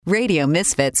Radio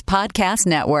Misfits Podcast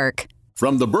Network.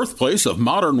 From the birthplace of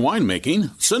modern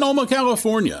winemaking, Sonoma,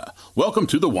 California, welcome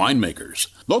to The Winemakers.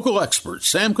 Local experts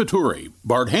Sam Couturi,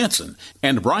 Bart Hansen,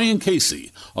 and Brian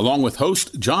Casey, along with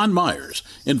host John Myers,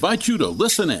 invite you to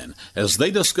listen in as they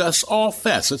discuss all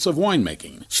facets of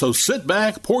winemaking. So sit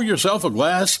back, pour yourself a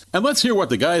glass, and let's hear what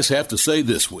the guys have to say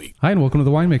this week. Hi, and welcome to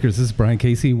The Winemakers. This is Brian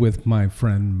Casey with my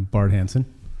friend Bart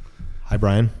Hansen. Hi,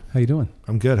 Brian. How you doing?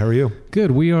 I'm good. How are you?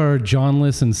 Good. We are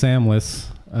Johnless and Samless.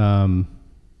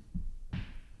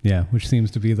 Which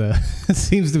seems to be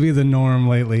the norm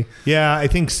lately. Yeah, I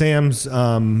think Sam's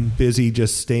busy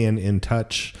just staying in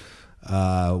touch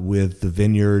with the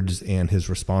vineyards and his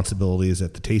responsibilities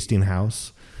at the tasting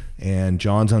house. And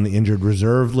John's on the injured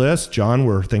reserve list. John,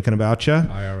 we're thinking about you.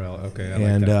 IRL. Okay.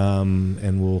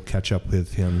 And we'll catch up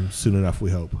with him soon enough,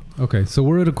 we hope. Okay. So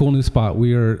we're at a cool new spot.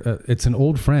 We are. It's an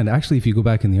old friend. Actually, if you go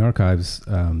back in the archives,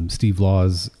 Steve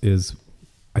Laws is,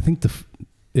 I think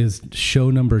is show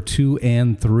number 2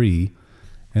 and 3,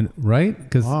 and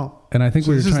right? Wow. And I think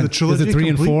so we were trying. Is it 3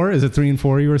 and 4? Is it 3 and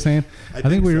 4? You were saying? I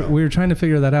think we were trying to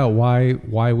figure that out.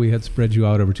 Why we had spread you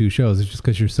out over 2 shows? It's just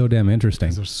because you're so damn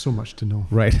interesting. There's so much to know.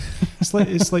 Right.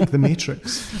 It's like the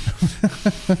Matrix.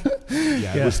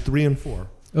 It was 3 and 4.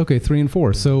 Okay, 3 and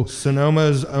 4. So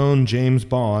Sonoma's own James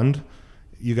Bond.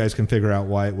 You guys can figure out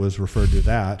why it was referred to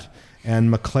that. And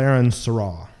MacLaren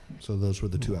Syrah. So those were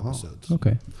the 2 episodes.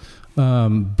 Okay.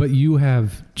 But you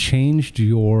have changed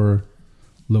your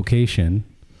location,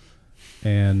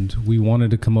 and we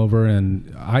wanted to come over,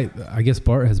 and I guess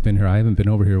Bart has been here. I haven't been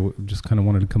over here. Just kind of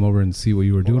wanted to come over and see what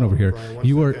you were doing over here.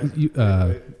 Brian,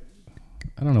 I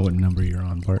don't know what number you're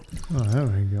on, Bart. Oh, there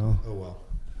we go. Oh, well.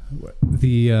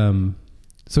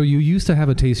 So you used to have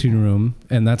a tasting room,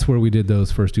 and that's where we did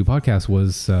those first 2 podcasts,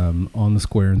 was on the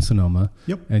square in Sonoma.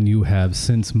 Yep. And you have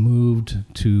since moved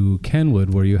to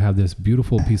Kenwood, where you have this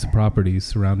beautiful piece of property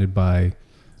surrounded by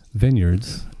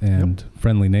vineyards and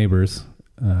friendly neighbors,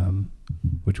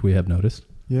 which we have noticed.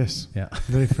 Yes. Yeah.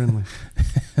 Very friendly.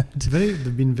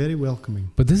 They've been very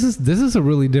welcoming. But this is a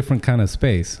really different kind of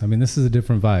space. I mean, this is a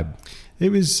different vibe.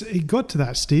 It got to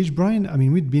that stage, Brian. I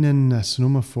mean, we'd been in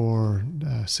Sonoma for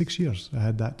 6 years. I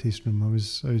had that tasting room. I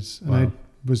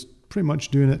was pretty much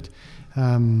doing it.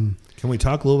 Can we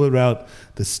talk a little bit about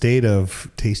the state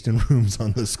of tasting rooms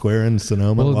on the square in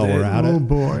Sonoma while we're at it? Oh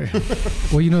boy.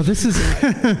 Well, this is,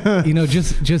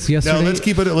 just yesterday. No, let's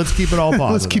keep it all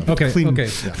positive. Let's keep it clean. Okay.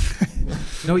 Yeah.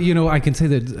 No, I can say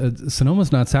that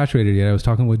Sonoma's not saturated yet. I was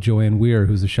talking with Joanne Weir,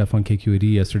 who's a chef on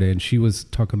KQAD yesterday, and she was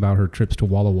talking about her trips to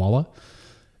Walla Walla,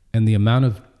 and the amount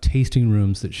of tasting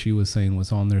rooms that she was saying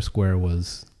was on their square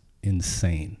was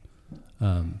insane.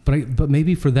 But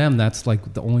maybe for them, that's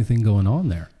like the only thing going on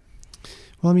there.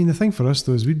 Well, I mean, the thing for us,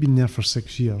 though, is we'd been there for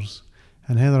 6 years,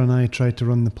 and Heather and I tried to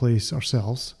run the place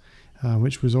ourselves,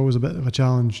 which was always a bit of a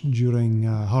challenge during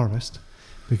harvest,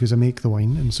 because I make the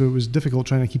wine, and so it was difficult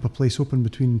trying to keep a place open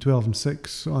between 12 and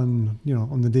 6 on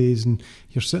the days, and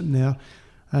you're sitting there,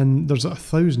 and there's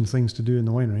 1,000 things to do in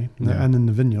the winery and in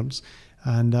the vineyards,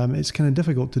 and it's kind of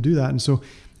difficult to do that. And so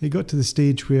it got to the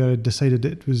stage where I decided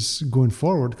it was going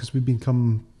forward, because we'd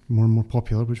become more and more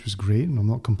popular, which was great, and I'm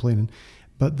not complaining.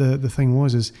 But the thing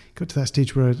was, it got to that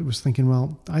stage where I was thinking,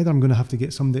 well, either I'm going to have to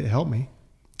get somebody to help me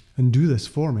and do this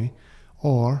for me,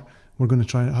 or we're going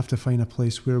to have to find a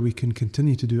place where we can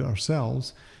continue to do it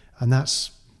ourselves. And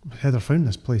that's, Heather found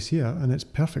this place here, and it's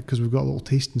perfect because we've got a little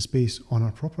tasting space on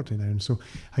our property now. And so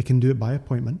I can do it by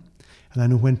appointment, and I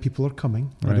know when people are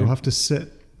coming. Right. I don't have to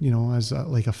sit, as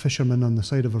like a fisherman on the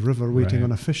side of a river waiting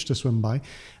on a fish to swim by.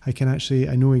 I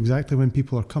know exactly when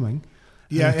people are coming.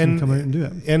 Yeah, and come out and do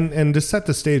it. And to set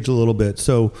the stage a little bit,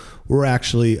 so we're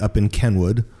actually up in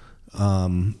Kenwood,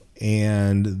 and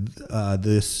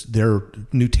their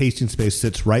new tasting space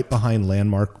sits right behind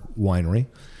Landmark Winery,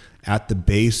 at the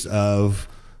base of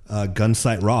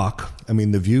Gunsight Rock. I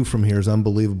mean, the view from here is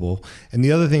unbelievable. And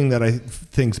the other thing that I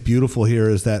think's beautiful here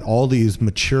is that all these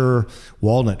mature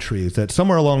walnut trees, that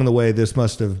somewhere along the way, this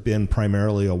must have been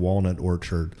primarily a walnut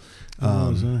orchard.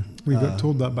 We got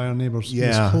told that by our neighbors. Yeah,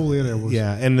 this whole area was.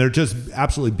 Yeah, and they're just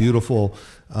absolutely beautiful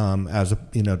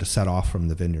to set off from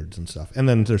the vineyards and stuff. And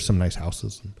then there's some nice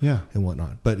houses and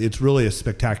whatnot. But it's really a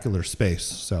spectacular space.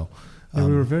 So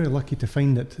we were very lucky to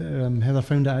find it. Heather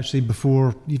found it actually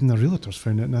before even the realtors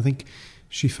found it. And I think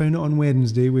she found it on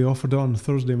Wednesday. We offered it on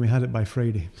Thursday, and we had it by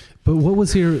Friday. But what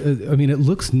was here? I mean, it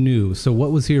looks new. So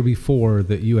what was here before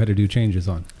that you had to do changes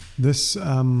on? This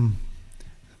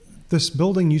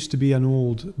building used to be an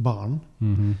old barn,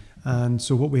 and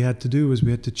so what we had to do was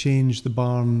we had to change the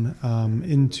barn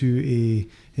into a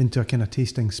kind of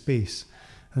tasting space.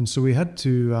 And so we had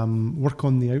to work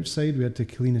on the outside. We had to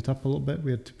clean it up a little bit.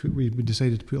 We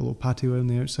decided to put a little patio on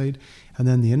the outside, and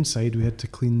then the inside we had to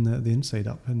clean the inside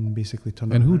up and basically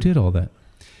turn it. And who around. did all that?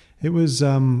 It was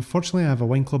fortunately I have a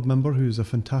wine club member who's a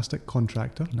fantastic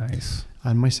contractor. Nice.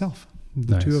 And myself.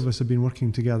 The Nice. two of us have been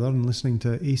working together and listening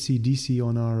to AC/DC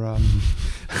on our.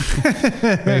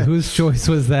 Wait, whose choice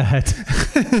was that?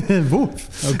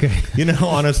 Both. Okay. You know,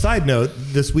 on a side note,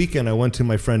 this weekend I went to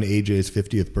my friend AJ's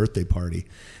 50th birthday party,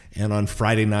 and on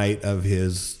Friday night of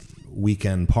his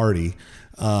weekend party,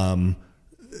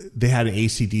 they had an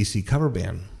AC/DC cover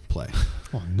band play.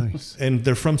 Oh, nice. And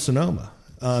they're from Sonoma.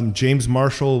 James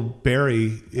Marshall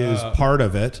Berry is part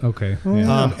of it. Okay.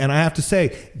 And I have to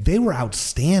say, they were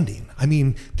outstanding. I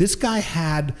mean, this guy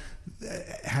had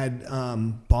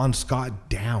Bon Scott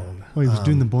down. Oh, he was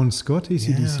doing the Bon Scott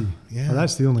AC/DC. Yeah. Well,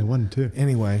 that's the only one too.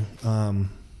 Anyway. No,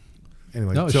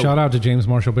 so- shout out to James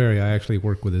Marshall Berry. I actually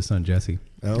work with his son Jesse.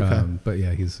 Okay. But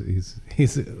yeah,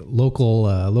 he's a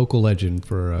local legend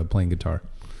for playing guitar.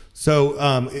 So,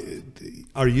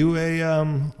 are you a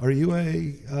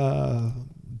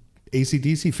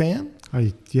AC/DC fan?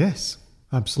 Yes,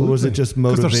 absolutely. Or was it just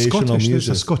 'Cause they're motivational Scottish. It's a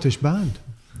music? Scottish band.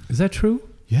 Is that true?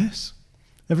 Yes.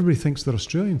 Everybody thinks they're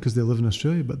Australian because they live in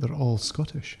Australia, but they're all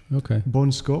Scottish. Okay. Bon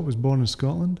Scott was born in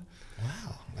Scotland.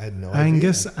 Wow, I had no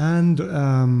Angus idea.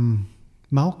 and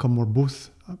Malcolm were both,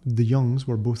 the Youngs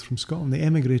were both from Scotland. They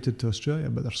emigrated to Australia,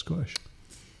 but they're Scottish.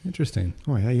 Interesting.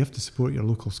 Oh yeah, you have to support your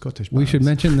local Scottish bands. We should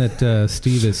mention that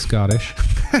Steve is Scottish.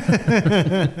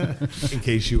 In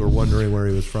case you were wondering where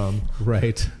he was from.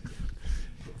 Right.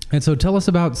 And so tell us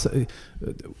about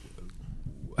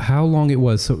how long it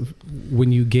was. So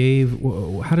when you gave,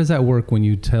 how does that work when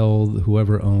you tell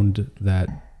whoever owned that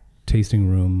tasting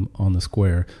room on the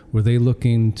square, were they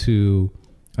looking to,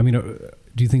 I mean,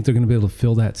 do you think they're going to be able to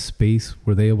fill that space?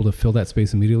 Were they able to fill that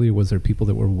space immediately? Or was there people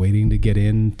that were waiting to get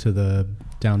into the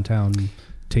downtown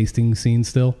tasting scene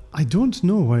still? I don't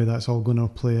know how that's all going to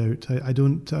play out. I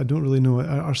don't really know.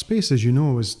 Our space, as you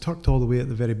know, was tucked all the way at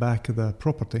the very back of the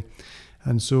property.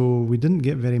 And so we didn't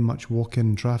get very much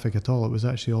walk-in traffic at all. It was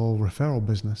actually all referral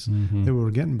business that we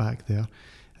were getting back there.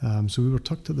 So we were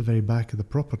tucked at the very back of the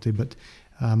property, but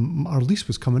our lease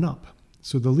was coming up.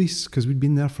 So the lease, because we'd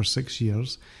been there for 6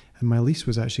 years, and my lease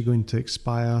was actually going to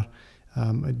expire,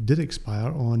 it did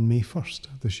expire on May 1st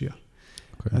this year.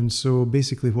 Okay. And so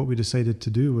basically what we decided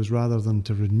to do was, rather than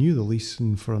to renew the lease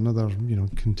and for another,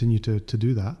 continue to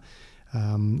do that,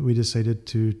 we decided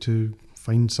to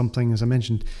find something, as I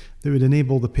mentioned, that would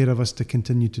enable the pair of us to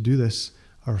continue to do this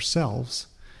ourselves,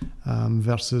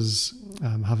 versus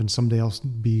having somebody else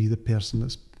be the person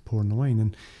that's pouring the wine.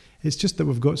 And it's just that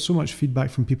we've got so much feedback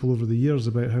from people over the years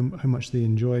about how much they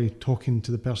enjoy talking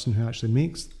to the person who actually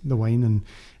makes the wine and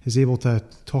is able to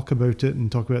talk about it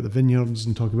and talk about the vineyards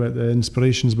and talk about the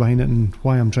inspirations behind it and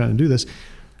why I'm trying to do this.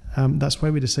 That's why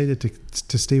we decided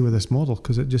to stay with this model,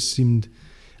 because it just seemed,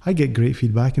 I get great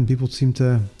feedback and people seem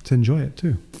to enjoy it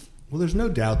too. Well, there's no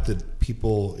doubt that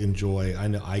people enjoy, I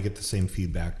know I get the same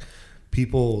feedback.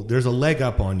 People, there's a leg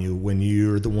up on you when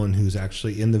you're the one who's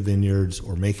actually in the vineyards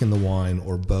or making the wine,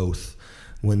 or both,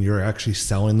 when you're actually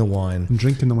selling the wine And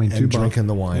drinking the wine and too, Bob. drinking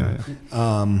the wine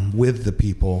with the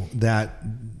people. That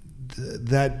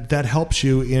helps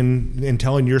you in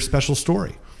telling your special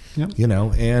story. Yep.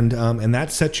 And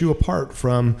that sets you apart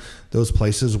from those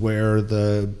places where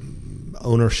the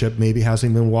ownership maybe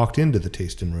hasn't even walked into the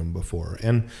tasting room before.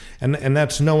 And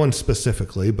that's no one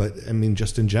specifically, but I mean,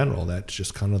 just in general, that's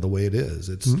just kind of the way it is.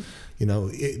 It's,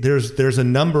 there's a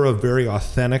number of very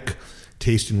authentic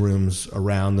tasting rooms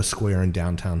around the square in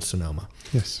downtown Sonoma.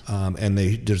 Yes. And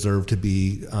they deserve to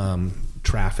be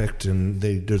trafficked, and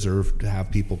they deserve to have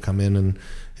people come in and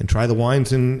try the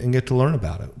wines and get to learn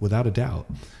about it, without a doubt.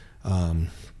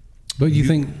 But you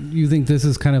think this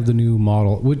is kind of the new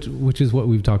model, which is what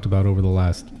we've talked about over the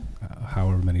last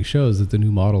however many shows, that the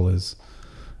new model is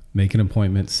make an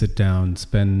appointment, sit down,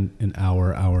 spend an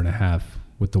hour and a half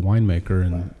with the winemaker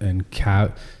and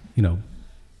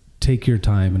take your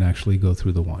time and actually go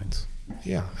through the wines.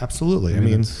 Yeah, absolutely. I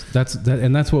mean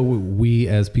that's what we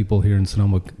as people here in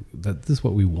Sonoma, this is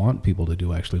what we want people to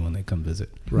do actually when they come visit.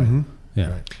 Right. Mm-hmm.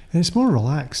 Yeah. Right. And it's more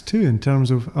relaxed too, in terms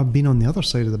of being on the other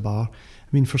side of the bar.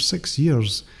 I mean, for 6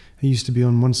 years, I used to be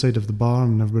on one side of the bar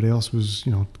and everybody else was,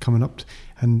 coming up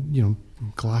and,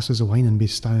 glasses of wine and be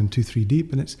standing 2-3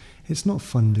 deep, and it's not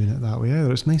fun doing it that way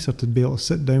either. It's nicer to be able to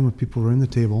sit down with people around the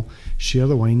table, share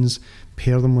the wines,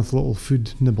 pair them with little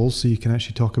food nibbles so you can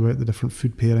actually talk about the different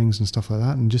food pairings and stuff like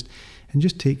that, and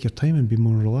just take your time and be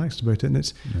more relaxed about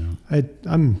it. And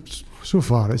I'm so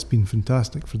far, it's been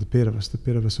fantastic for the pair of us. The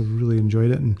pair of us have really enjoyed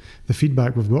it, and the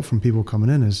feedback we've got from people coming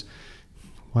in is,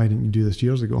 why didn't you do this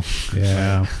years ago?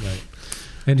 Yeah. Right.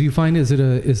 And do you find, is it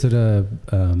a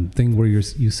thing where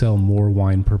you sell more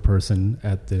wine per person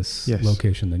at this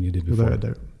location than you did before? Without a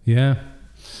doubt. Yeah.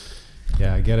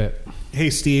 Yeah, I get it.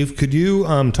 Hey, Steve, could you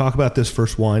talk about this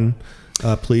first wine,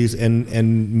 please,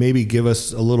 and maybe give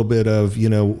us a little bit of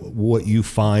what you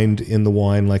find in the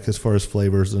wine, like as far as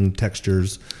flavors and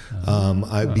textures,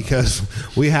 because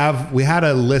we had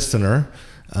a listener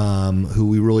who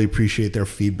we really appreciate their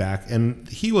feedback, and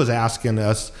he was asking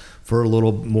us for a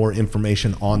little more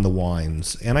information on the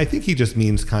wines. And I think he just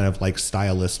means kind of like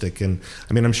stylistic. And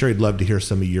I mean, I'm sure he'd love to hear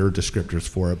some of your descriptors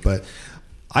for it, but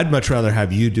I'd much rather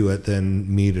have you do it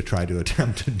than me to try to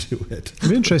attempt to do it. It'll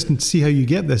be interesting to see how you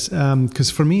get this. Because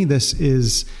for me, this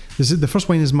is the first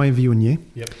wine is my Viognier.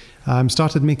 Yep.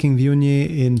 Started making Viognier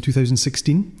in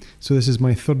 2016. So this is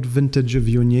my third vintage of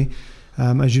Viognier.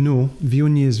 As you know,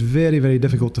 Viognier is very, very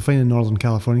difficult to find in Northern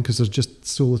California because there's just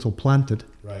so little planted.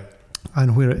 Right.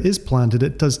 And where it is planted,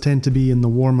 it does tend to be in the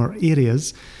warmer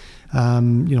areas,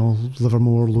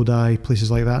 Livermore, Lodi,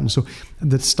 places like that. And so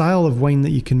the style of wine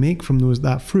that you can make from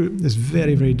that fruit is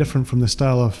very, very different from the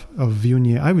style of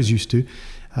Viognier I was used to.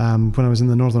 When I was in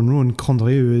the Northern Rhone,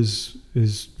 Condrieu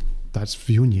that's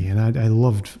Viognier, and I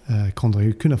loved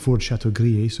Condrieu. Couldn't afford Chateau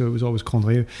Grillé, so it was always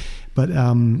Condrieu. But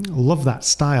love that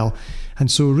style.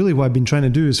 And so really what I've been trying to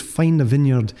do is find a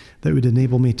vineyard that would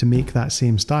enable me to make that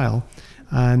same style.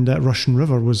 And Russian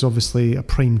River was obviously a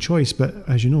prime choice, but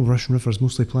as you know, Russian River is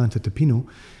mostly planted to Pinot,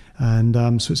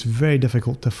 and so it's very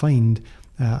difficult to find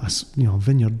a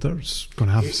vineyard that's going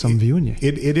to have some Viognier.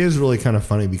 It is really kind of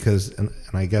funny because, and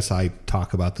I guess I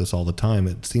talk about this all the time,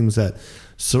 it seems that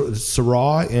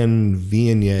Syrah and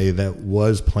Viognier that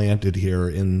was planted here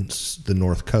in the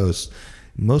North Coast,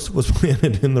 most of it was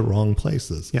planted in the wrong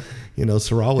places. Yeah.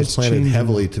 Syrah was planted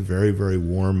heavily to very, very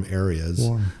warm areas.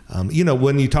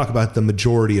 When you talk about the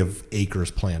majority of acres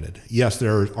planted, yes,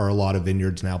 there are a lot of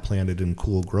vineyards now planted in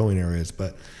cool growing areas,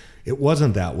 but it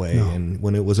wasn't that way. No. And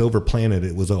when it was overplanted,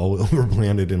 it was all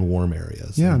overplanted in warm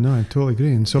areas. Yeah, no, I totally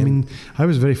agree. And so, I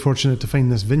was very fortunate to find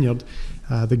this vineyard,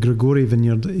 the Grigori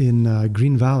vineyard in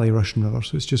Green Valley, Russian River.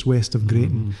 So it's just west of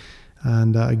Grayton. Mm-hmm.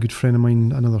 And a good friend of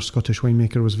mine, another Scottish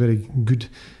winemaker, was very good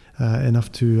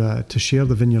enough to share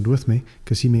the vineyard with me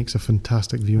because he makes a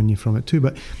fantastic Viognier from it too.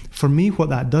 But for me, what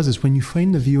that does is when you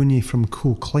find the Viognier from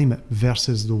cool climate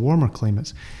versus the warmer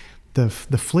climates, the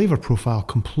flavour profile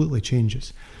completely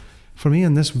changes. For me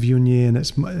in this Viognier, and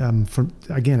it's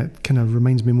it kind of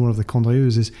reminds me more of the Condrieux,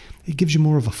 is it gives you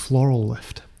more of a floral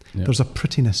lift. Yep. There's a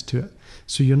prettiness to it.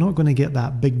 So you're not going to get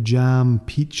that big jam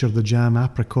peach or the jam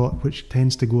apricot, which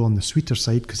tends to go on the sweeter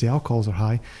side because the alcohols are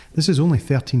high. This is only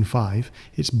 13.5.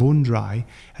 It's bone dry,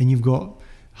 and you've got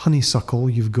honeysuckle,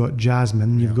 you've got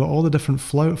jasmine, you've got all the different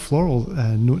floral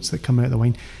notes that come out of the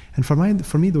wine. And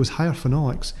for me, those higher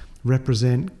phenolics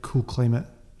represent cool climate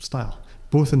style,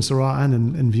 both in Syrah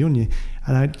and in Viognier.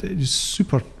 And I was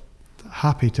super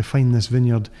happy to find this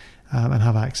vineyard and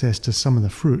have access to some of the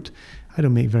fruit. I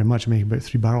don't make very much. I make about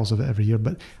 3 barrels of it every year,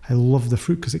 but I love the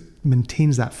fruit because it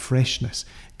maintains that freshness.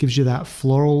 It gives you that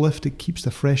floral lift. It keeps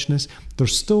the freshness.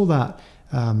 There's still that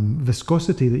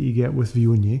viscosity that you get with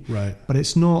Viognier, right? But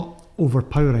it's not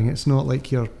overpowering. It's not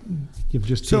like you've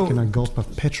just taken a gulp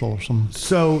of petrol or something.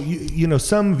 So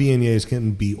some Viogniers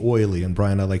can be oily, and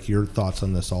Brian, I'd like your thoughts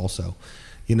on this also.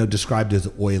 Described as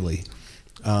oily.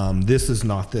 This is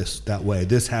not that way.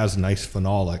 This has nice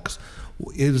phenolics.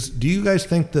 Do you guys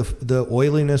think the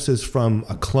oiliness is from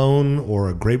a clone or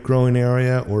a grape growing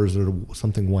area, or is it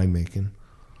something winemaking?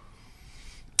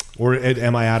 Or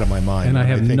am I out of my mind? And I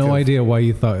have no idea why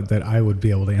you thought that I would be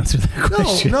able to answer that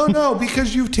question. No,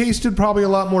 because you've tasted probably a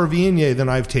lot more Viognier than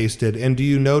I've tasted. And do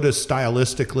you notice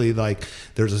stylistically, like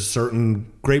there's a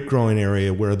certain grape growing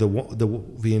area where the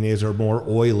Viogniers are more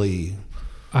oily?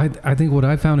 I think what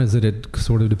I found is that it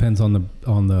sort of depends on the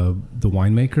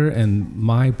winemaker, and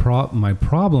my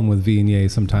problem with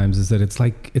Viognier sometimes is that it's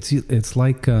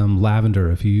like lavender.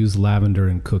 If you use lavender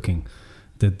in cooking,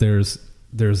 that there's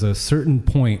a certain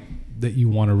point that you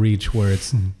want to reach where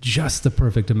it's just the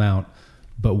perfect amount,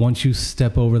 But once you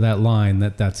step over that line,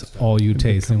 that's all you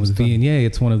taste. And with Viognier,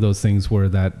 it's one of those things where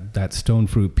that stone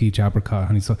fruit, peach, apricot,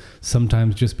 honey, so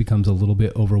sometimes just becomes a little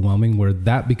bit overwhelming, where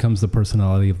that becomes the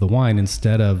personality of the wine,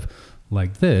 instead of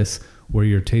like this, where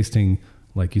you're tasting,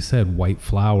 like you said, white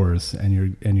flowers, and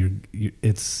you're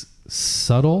it's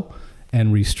subtle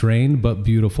and restrained but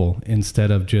beautiful,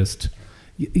 instead of just,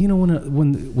 you know,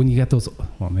 when you get those,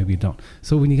 well, maybe you don't.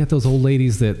 So when you get those old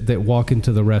ladies that walk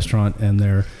into the restaurant and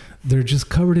they're just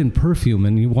covered in perfume,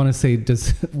 and you want to say,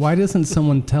 why doesn't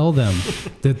someone tell them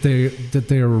that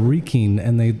they're reeking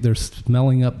and they're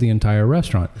smelling up the entire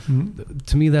restaurant? Mm-hmm.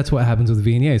 To me, that's what happens with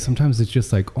Viognier. Sometimes it's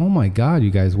just like, oh my God, you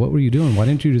guys, what were you doing? Why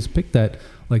didn't you just pick that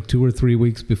like 2 or 3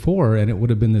 weeks before, and it would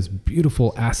have been this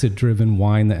beautiful acid-driven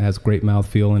wine that has great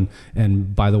mouthfeel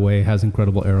and by the way, has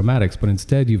incredible aromatics. But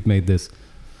instead, you've made this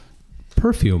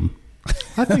perfume.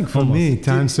 I think for me,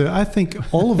 to answer, I think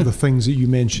all of the things that you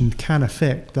mentioned can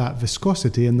affect that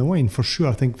viscosity in the wine, for sure.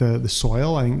 I think the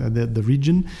soil, I think the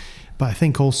region, but I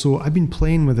think also I've been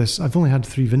playing with this. I've only had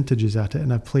 3 vintages at it,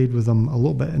 and I've played with them a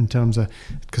little bit in terms of,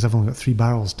 because I've only got 3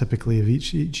 barrels typically of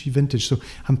each vintage. So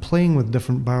I'm playing with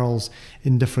different barrels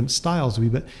in different styles a wee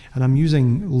bit, and I'm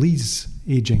using Lees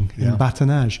aging in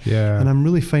batonnage. Yeah. And I'm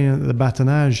really finding that the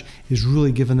batonnage is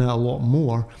really giving it a lot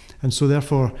more. And so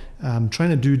therefore,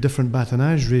 trying to do different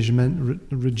batonnage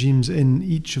regimes in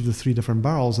each of the 3 different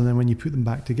barrels, and then when you put them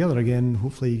back together again,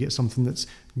 hopefully you get something that's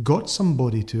got some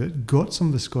body to it, got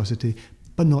some viscosity,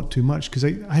 but not too much. Because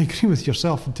I agree with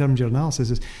yourself in terms of your analysis.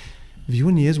 Is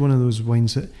Viognier is one of those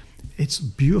wines that it's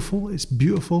beautiful, it's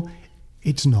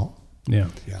not. Yeah.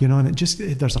 You know, and it just,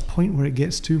 there's a point where it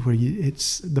gets to where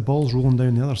it's the ball's rolling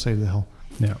down the other side of the hill.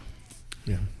 Yeah.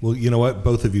 Yeah. Well, you know what?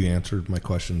 Both of you answered my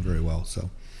question very well.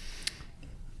 So.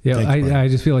 Yeah, I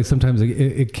just feel like sometimes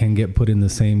it can get put in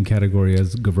the same category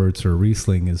as Gewürz or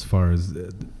Riesling as far as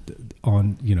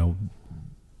on, you know,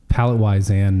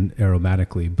 palate-wise and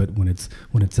aromatically. But when it's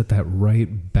at that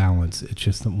right balance, it's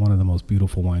just one of the most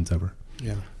beautiful wines ever.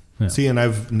 Yeah. See, and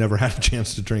I've never had a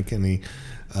chance to drink any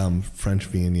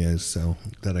French Viogniers, so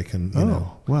that I can, you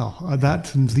know. Well,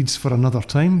 that leads for another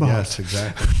time. But yes,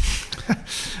 exactly.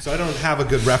 So I don't have a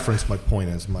good reference. My point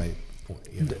is my point.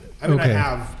 You know. I mean, okay. I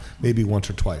have maybe once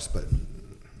or twice, but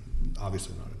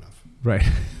obviously not enough. Right.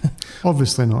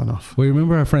 Obviously not enough. Well, you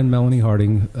remember our friend Melanie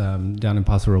Harding down in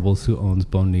Paso Robles, who owns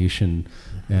Bone Niche,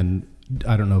 and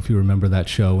I don't know if you remember that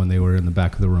show when they were in the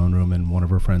back of the Rhone room, and one of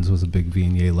her friends was a big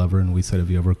Viognier lover, and we said,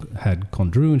 have you ever had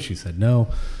Condru? And she said no.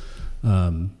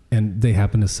 And they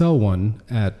happened to sell one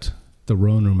at the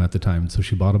Rhone room at the time, so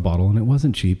she bought a bottle, and it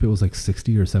wasn't cheap. It was like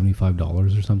 $60 or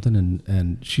 $75 or something,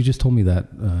 and she just told me that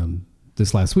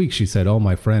this last week. She said, oh,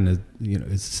 my friend is, you know,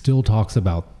 it still talks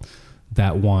about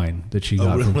that wine that she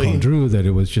got from Condru, that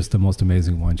it was just the most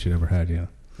amazing wine she'd ever had. Yeah.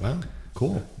 Wow.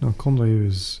 Cool. No, Condrieu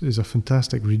is a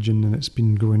fantastic region, and it's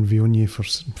been growing Viognier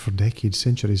for decades,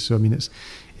 centuries. So I mean,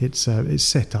 it's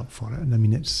set up for it, and I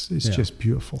mean, it's just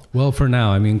beautiful. Well, for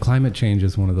now, I mean, climate change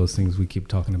is one of those things we keep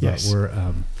talking about. Yes. Where,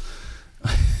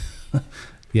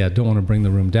 don't want to bring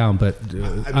the room down, but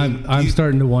I'm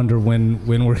starting to wonder when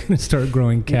we're going to start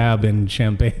growing Cab and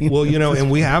Champagne. Well, you know, and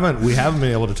we haven't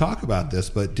been able to talk about this,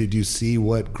 but did you see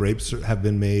what grapes have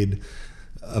been made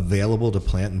available to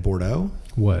plant in Bordeaux?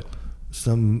 What?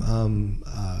 Some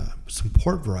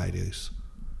port varieties.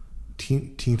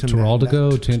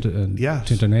 Tiraldigo, Tinto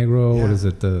Negro. Yeah. What is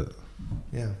it?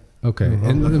 Yeah. Okay.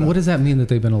 And what does that mean that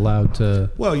they've been allowed to?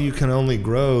 Well, you can only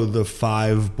grow the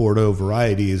 5 Bordeaux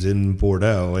varieties in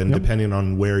Bordeaux, and depending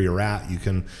on where you're at, you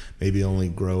can maybe only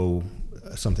grow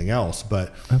something else. But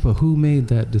who made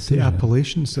that decision? The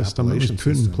appellation system that was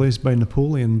put in place by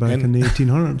Napoleon back in the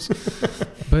 1800s.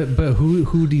 But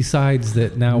who decides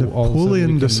that now?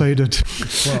 Napoleon decided.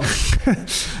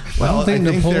 Well, I don't think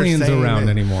Napoleon's around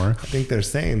anymore. I think they're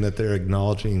saying that they're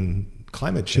acknowledging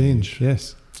climate change.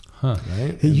 Yes. Huh.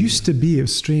 Right? It used to be, it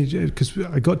was strange, because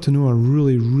I got to know a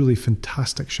really, really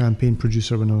fantastic champagne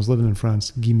producer when I was living in France,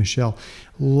 Guy Michel.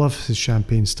 Love his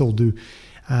champagne, still do.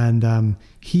 And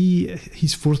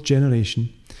he's 4th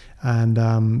generation,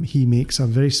 and he makes a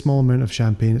very small amount of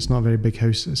champagne. It's not a very big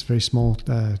house, it's a very small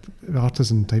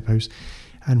artisan type house.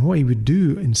 And what he would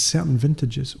do in certain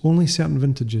vintages, only certain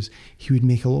vintages, he would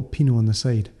make a little Pinot on the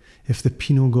side. If the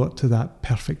Pinot got to that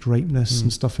perfect ripeness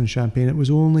and stuff in champagne, it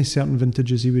was only certain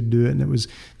vintages he would do it, and it was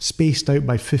spaced out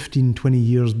by 15, 20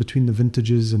 years between the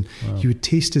vintages, and he would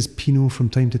taste his Pinot from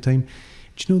time to time.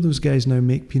 Do you know those guys now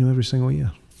make Pinot every single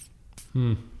year?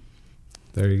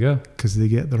 There you go. Because they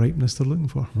get the ripeness they're looking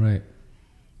for. Right.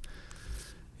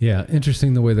 Yeah,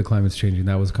 interesting the way the climate's changing.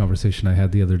 That was a conversation I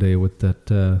had the other day with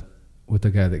that with the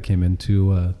guy that came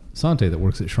into Sante that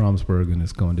works at Schramsberg and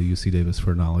is going to UC Davis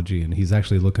for enology, and he's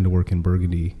actually looking to work in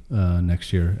Burgundy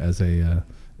next year as a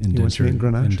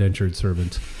indentured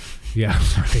servant. Yeah,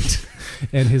 right.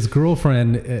 And his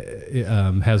girlfriend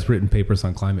has written papers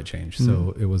on climate change,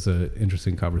 so it was an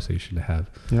interesting conversation to have.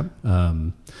 Yep.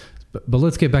 But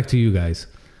let's get back to you guys.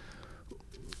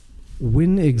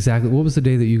 When exactly? What was the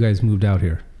day that you guys moved out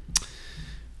here?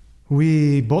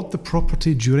 We bought the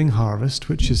property during harvest,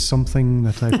 which is something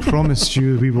that I promised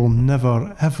you we will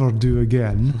never, ever do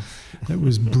again. It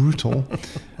was brutal.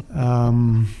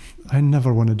 I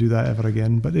never want to do that ever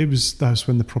again, but that's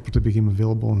when the property became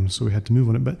available, and so we had to move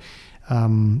on it. But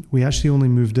we actually only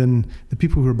moved in. The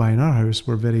people who were buying our house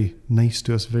were very nice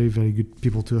to us, very, very good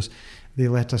people to us. They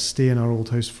let us stay in our old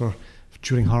house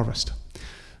during harvest.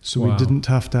 So we didn't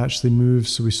have to actually move.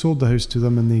 So we sold the house to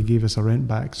them and they gave us a rent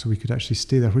back so we could actually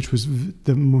stay there, which was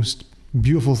the most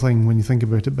beautiful thing when you think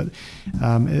about it. But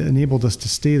it enabled us to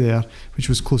stay there, which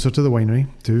was closer to the winery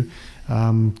too,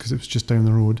 because it was just down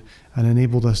the road, and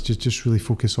enabled us to just really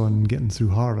focus on getting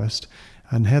through harvest.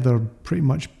 And Heather pretty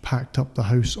much packed up the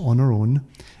house on her own,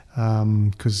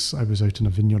 because I was out in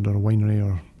a vineyard or a winery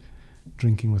or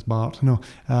drinking with Bart. No.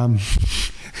 No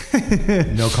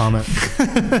comment.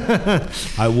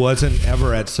 I wasn't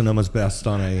ever at Sonoma's Best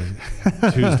on a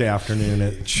Tuesday afternoon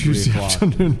at 3 o'clock.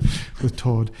 Afternoon with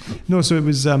Todd. No, so it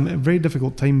was a very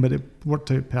difficult time, but it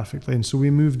worked out perfectly. And so we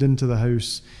moved into the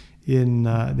house in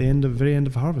the very end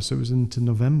of harvest. So it was into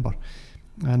November.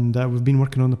 And we've been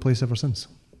working on the place ever since.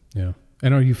 Yeah.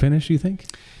 And are you finished, you think?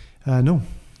 No.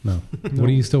 What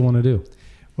do you still want to do?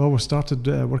 Well, we started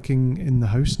working in the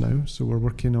house now, so we're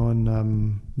working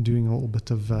on doing a little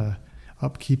bit of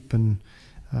upkeep and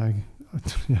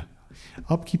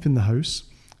upkeep in the house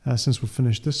since we've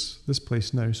finished this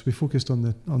place now. So we focused on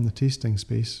the tasting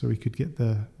space, so we could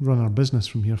run our business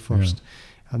from here first,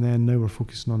 and then now we're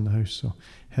focusing on the house. So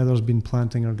Heather's been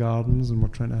planting our gardens, and we're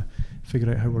trying to figure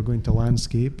out how we're going to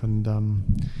landscape, and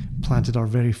planted our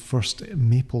very first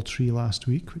maple tree last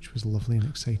week, which was lovely and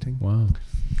exciting. Wow.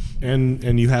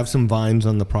 And you have some vines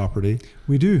on the property.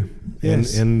 We do,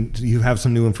 yes. And you have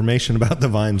some new information about the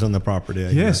vines on the property.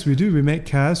 Yes, we do. We met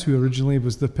Kaz, who originally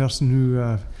was the person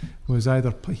who was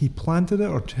either he planted it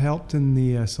or helped in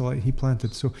the select. He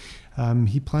planted, so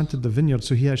he planted the vineyard.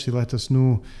 So he actually let us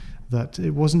know that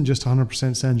it wasn't just 100%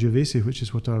 Sangiovese, which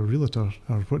is what our realtor,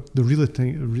 or what the realtor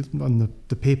on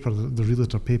the paper, the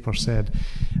realtor paper said.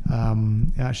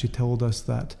 It actually told us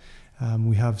that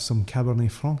we have some Cabernet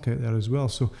Franc out there as well,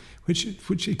 so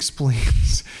which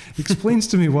explains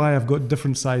to me why I've got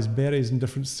different sized berries and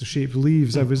different shaped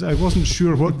leaves. I wasn't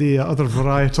sure what the other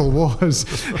varietal was.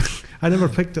 I never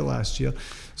picked it last year,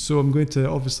 so I'm going to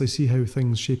obviously see how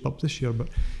things shape up this year. But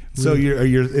so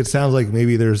it sounds like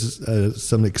maybe there's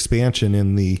some expansion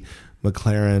in the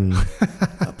MacLaren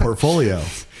portfolio.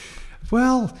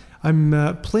 Well,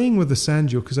 I'm playing with the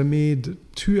Sangio because I made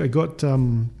two.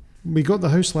 We got the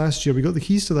house last year. We got the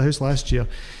keys to the house last year.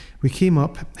 We came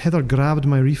up. Heather grabbed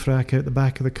my reef rack out the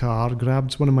back of the car,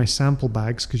 grabbed one of my sample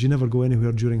bags, because you never go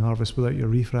anywhere during harvest without your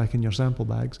reef rack and your sample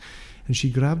bags. And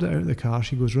she grabbed it out of the car.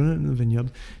 She goes, run it in the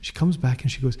vineyard. She comes back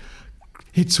and she goes,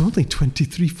 it's only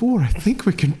 23.4. I think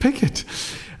we can pick it.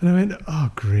 And I went,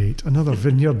 oh, great. Another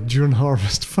vineyard during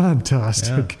harvest.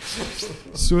 Fantastic. Yeah.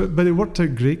 So, but it worked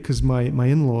out great because my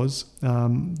in-laws,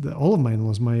 all of my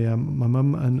in-laws, my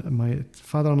mum and my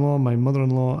father-in-law, my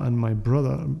mother-in-law and my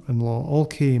brother-in-law all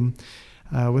came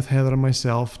with Heather and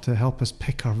myself to help us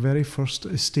pick our very first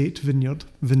estate vineyard,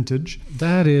 vintage.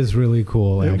 That is really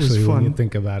cool, actually, was fun. When you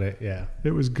think about it. Yeah.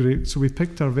 It was great. So we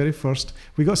picked our very first.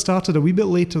 We got started a wee bit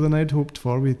later than I'd hoped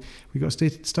for. We got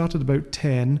started about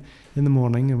 10 in the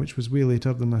morning, which was way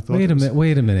later than I thought.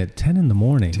 Wait a minute. 10 in the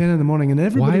morning? 10 in the morning. And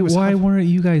everybody Why weren't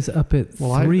you guys up at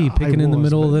 3 picking in the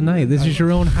middle of the night? This is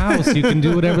your own house. You can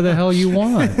do whatever the hell you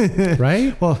want,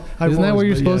 right? Well, isn't that what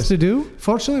you're supposed to do?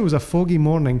 Fortunately, it was a foggy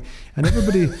morning, and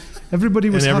everybody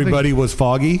was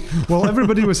foggy. Well,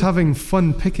 everybody was having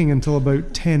fun picking until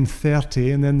about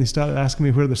 10:30, and then they started asking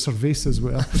me where the cervezas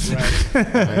were.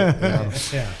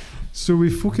 Right. Yeah. So we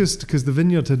focused because the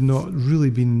vineyard had not really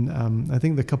been. I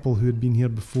think the couple who had been here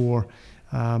before,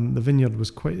 the vineyard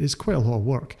was quite a lot of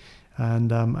work,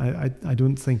 and I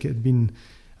don't think it had been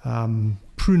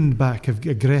pruned back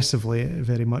aggressively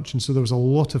very much, and so there was a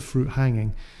lot of fruit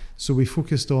hanging. So we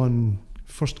focused on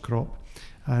first crop.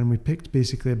 And we picked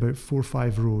basically about 4 or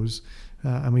 5 rows,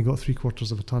 and we got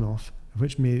 3/4 of a ton off,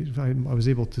 which I was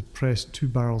able to press 2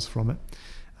 barrels from it.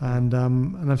 And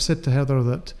I've said to Heather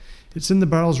that it's in the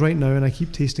barrels right now, and I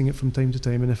keep tasting it from time to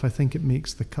time. And if I think it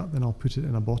makes the cut, then I'll put it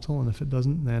in a bottle, and if it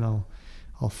doesn't, then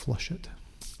I'll flush it.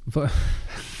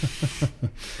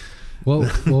 Well,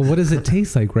 what does it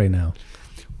taste like right now?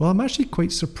 Well, I'm actually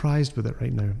quite surprised with it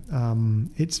right now.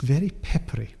 It's very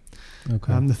peppery.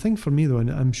 Okay. The thing for me, though, and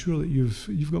I'm sure that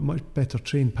you've got much better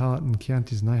trained palate in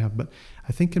Chiantis than I have, but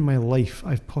I think in my life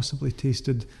I've possibly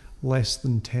tasted less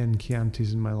than 10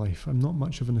 Chiantis in my life. I'm not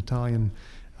much of an Italian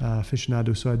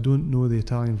aficionado, so I don't know the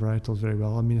Italian varietals very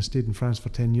well. I mean, I stayed in France for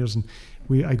 10 years, and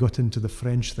I got into the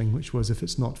French thing, which was if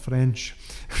it's not French.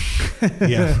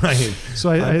 Yeah, right. So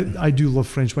I do love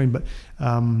French wine, but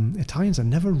Italians, I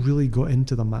never really got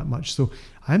into them that much. So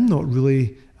I'm not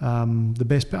really the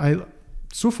best.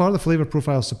 So far, the flavour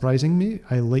profile is surprising me.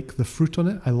 I like the fruit on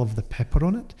it. I love the pepper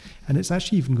on it. And it's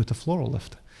actually even got a floral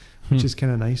lift, which is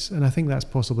kind of nice. And I think that's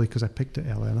possibly because I picked it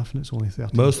early enough and it's only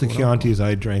 30. Most of the Chiantis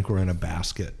I drank were in a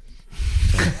basket.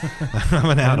 So I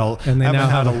haven't had and they now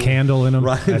have a candle in them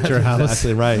right, at your house.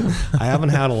 Exactly right. I haven't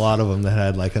had a lot of them that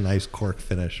had like a nice cork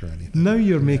finish or anything. Now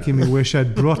you're making me wish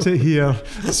I'd brought it here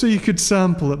so you could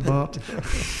sample it, Bart.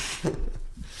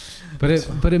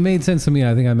 But it made sense to me.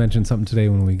 I think I mentioned something today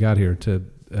when we got here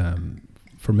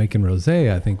for making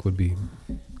rosé. I think would be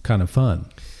kind of fun.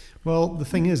 Well, the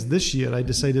thing is, this year I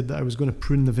decided that I was going to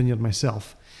prune the vineyard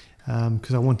myself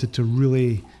because I wanted to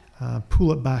really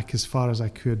pull it back as far as I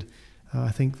could.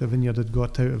 I think the vineyard had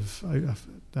got out of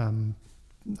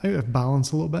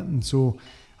balance a little bit, and so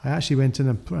I actually went in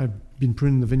and I've been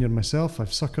pruning the vineyard myself. I've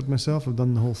suckered myself. I've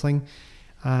done the whole thing.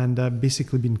 And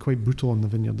basically been quite brutal on the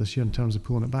vineyard this year in terms of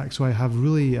pulling it back. So I have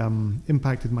really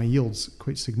impacted my yields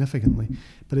quite significantly,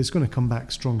 but it's going to come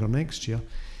back stronger next year.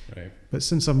 Right. But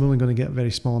since I'm only going to get a very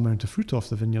small amount of fruit off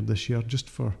the vineyard this year, just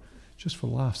for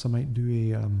laughs, I might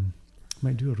do a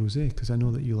rosé because I know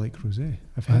that you like rosé.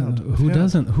 Who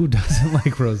doesn't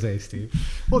like rosé, Steve?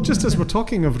 Well, just as we're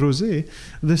talking of rosé,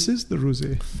 this is the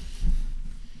rosé,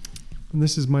 and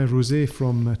this is my rosé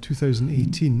from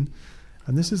 2018.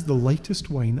 And this is the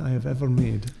lightest wine I have ever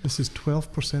made. This is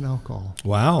 12% alcohol.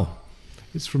 Wow.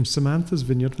 It's from Samantha's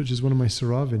Vineyard, which is one of my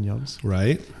Syrah vineyards.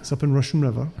 Right. It's up in Russian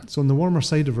River. It's on the warmer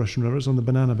side of Russian River. It's on the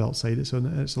Banana Belt side. It's a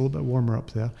little bit warmer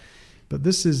up there. But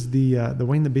this is the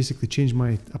wine that basically changed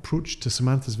my approach to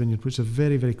Samantha's Vineyard, which is a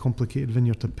very, very complicated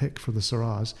vineyard to pick for the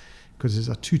Syrahs because it's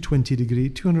a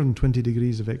 220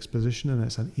 degrees of exposition and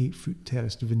it's an 8-foot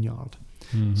terraced vineyard.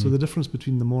 Mm-hmm. So the difference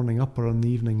between the morning upper and the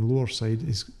evening lower side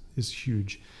is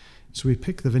huge. So we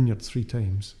pick the vineyard 3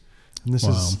 times, and this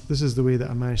is the way that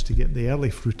I managed to get the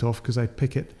early fruit off because I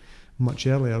pick it much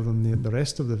earlier than the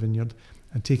rest of the vineyard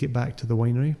and take it back to the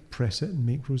winery, press it, and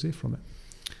make rosé from it.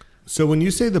 So when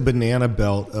you say the banana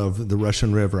belt of the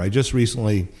Russian River, I just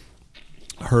recently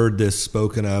heard this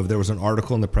spoken of. There was an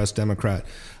article in the Press Democrat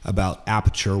about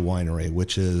Aperture Winery,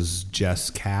 which is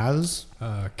Jess Katz.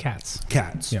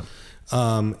 Katz. Yeah.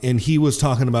 And he was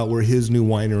talking about where his new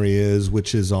winery is,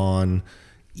 which is on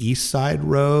East Side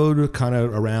Road, kind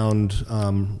of around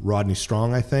Rodney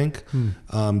Strong, I think.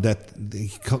 That he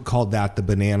called that the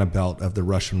banana belt of the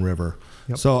Russian River.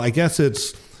 Yep. So I guess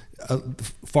it's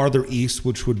farther east,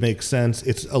 which would make sense.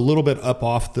 It's a little bit up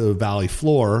off the valley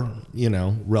floor,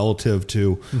 relative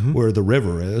to where the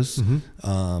river is.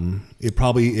 Mm-hmm.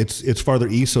 It's farther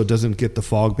east, so it doesn't get the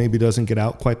fog. Maybe doesn't get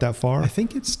out quite that far. I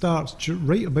think it starts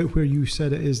right about where you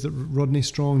said it is, that Rodney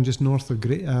Strong, just north of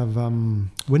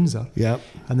Windsor. Yeah,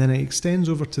 and then it extends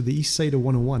over to the east side of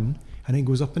 101, and it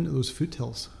goes up into those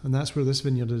foothills, and that's where this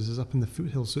vineyard is up in the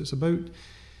foothills. So it's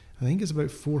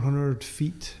about 400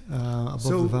 feet above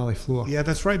the valley floor. Yeah,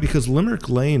 that's right, because Limerick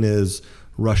Lane is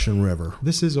Russian River.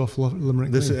 This is off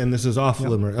Limerick Lane. And this is off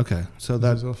Limerick. Okay, so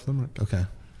this is off Limerick. Okay.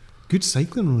 Good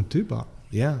cycling road too, Bart.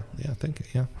 Yeah, I think,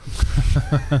 yeah.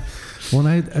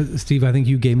 Steve, I think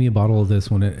you gave me a bottle of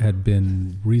this when it had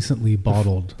been recently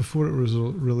bottled. Before it was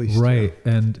released. Right,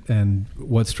 and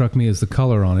what struck me is the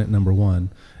color on it, number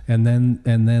one, and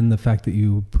then the fact that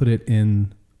you put it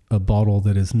in a bottle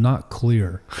that is not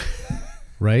clear,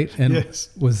 right? And yes.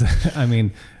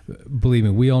 Believe me,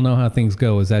 we all know how things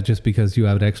go. Is that just because you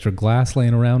have an extra glass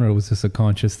laying around, or was this a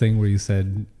conscious thing where you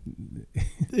said...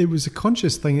 It was a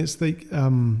conscious thing. It's like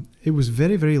it was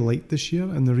very, very light this year,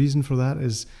 and the reason for that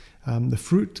is the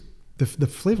fruit, the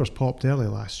flavors popped early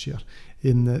last year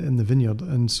in the vineyard,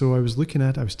 and so I was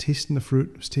tasting the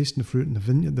fruit, and the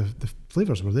vineyard, the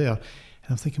flavors were there, and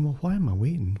I'm thinking, well, why am I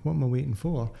waiting? What am I waiting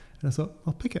for? And I thought,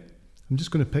 I'll pick it. I'm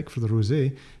just going to pick for the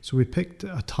rosé. So we picked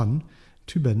a ton,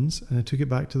 2 bins, and I took it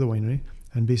back to the winery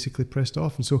and basically pressed it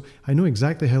off. And so I know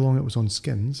exactly how long it was on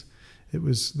skins. It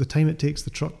was the time it takes the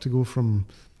truck to go from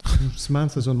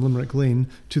Samantha's on Limerick Lane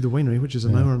to the winery, which is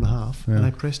an hour and a half, and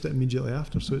I pressed it immediately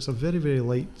after. So it's a very, very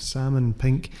light salmon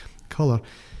pink colour.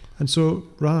 And so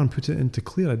rather than put it into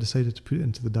clear, I decided to put it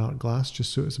into the dark glass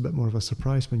just so it's a bit more of a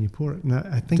surprise when you pour it. And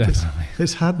I think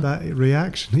it's had that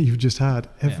reaction that you've just had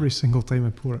every single time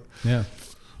I pour it. Yeah.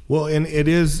 Well, and it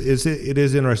is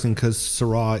interesting because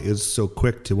Syrah is so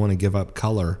quick to want to give up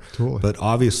color, but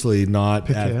obviously not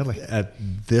at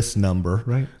this number.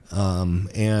 Right.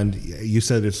 And you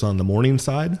said it's on the morning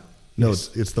side? No,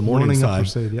 yes. it's the morning side.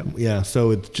 Yep. Yeah,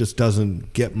 so it just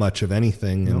doesn't get much of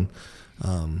anything. Nope.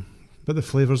 And but the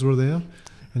flavors were there,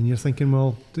 and you're thinking,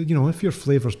 well, if your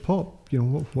flavors pop,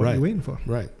 what are you waiting for?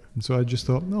 Right. And so I just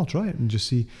thought, I'll try it and just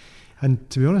see. And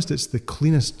to be honest, it's the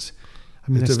cleanest.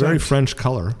 It's a very French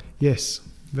color. Yes,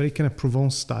 very kind of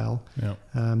Provence style. Yeah.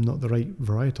 Not the right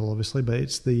varietal, obviously, but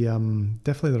it's the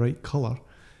definitely the right color.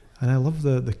 And I love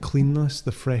the cleanness,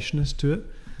 the freshness to it.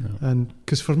 Yeah. And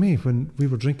because for me, when we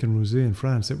were drinking rosé in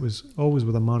France, it was always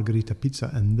with a margarita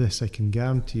pizza, and this I can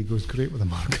guarantee goes great with a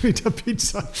margarita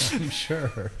pizza. I'm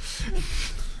sure.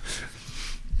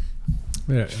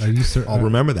 Wait, are you sure? I'll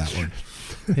remember that one.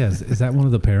 Yes, is that one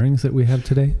of the pairings that we have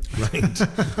today? Right.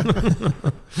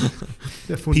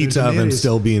 Pizza oven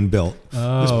still being built.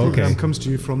 Oh, this program comes to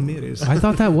you from Mary's. I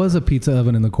thought that was a pizza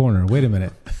oven in the corner. Wait a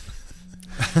minute.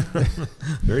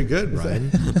 Very good,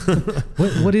 Brian.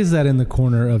 What is that in the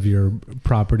corner of your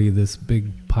property, this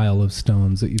big pile of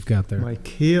stones that you've got there? My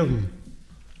cairn.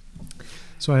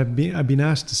 So I've been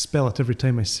asked to spell it every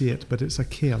time I see it, but it's a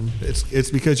cairn.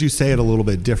 It's because you say it a little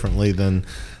bit differently than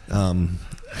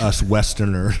us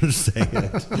Westerners say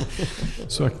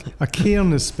it. So a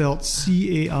cairn is spelled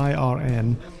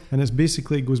C-A-I-R-N, and it's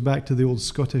basically, it goes back to the old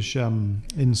Scottish,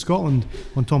 in Scotland,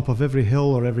 on top of every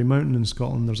hill or every mountain in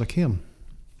Scotland, there's a cairn.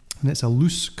 And it's a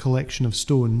loose collection of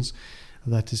stones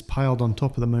that is piled on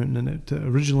top of the mountain, and it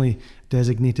originally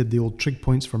designated the old trig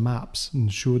points for maps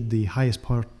and showed the highest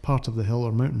part of the hill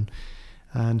or mountain.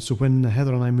 And so when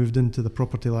Heather and I moved into the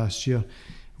property last year,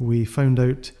 we found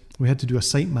out we had to do a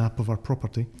site map of our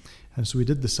property. And so we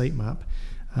did the site map,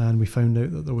 and we found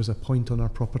out that there was a point on our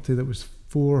property that was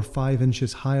 4 or 5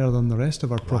 inches higher than the rest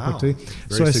of our property.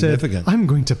 Very so significant. I said, I'm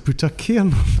going to put a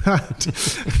cairn on that.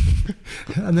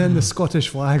 And then the Scottish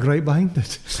flag right behind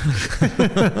it.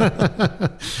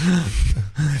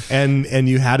 And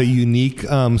you had a unique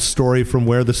story from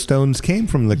where the stones came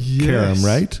from, the cairn,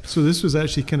 right? So this was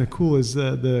actually kind of cool. Is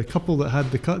the couple that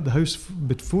had the house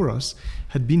before us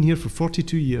had been here for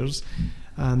 42 years,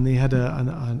 and they had an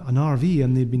RV,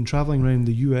 and they'd been traveling around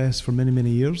the US for many, many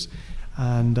years.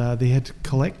 And they had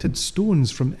collected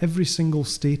stones from every single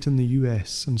state in the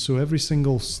US. And so every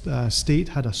single state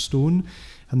had a stone,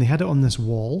 and they had it on this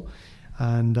wall.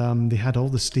 And they had all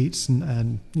the states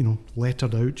and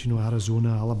lettered out, Arizona,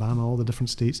 Alabama, all the different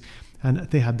states. And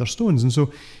they had their stones. And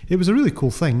so it was a really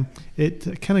cool thing.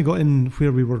 It kind of got in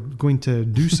where we were going to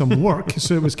do some work.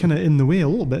 So it was kind of in the way a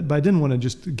little bit, but I didn't want to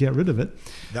just get rid of it.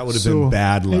 That would have been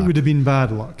bad luck. It would have been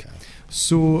bad luck.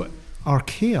 So our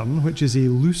cairn, which is a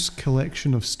loose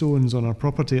collection of stones on our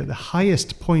property, at the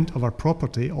highest point of our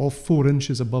property, all 4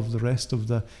 inches above the rest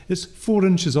of it's 4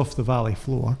 inches off the valley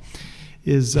floor,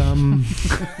 is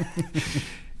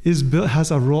built,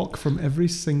 has a rock from every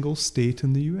single state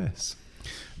in the US.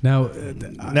 Now,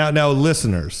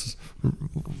 listeners,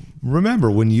 remember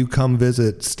when you come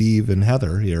visit Steve and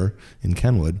Heather here in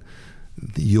Kenwood,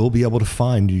 you'll be able to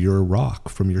find your rock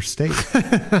from your state,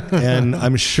 and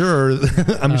I'm sure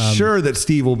that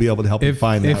Steve will be able to help you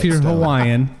find that. If you're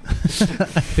Hawaiian,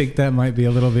 I think that might be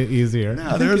a little bit easier.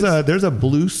 No, there's a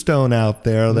blue stone out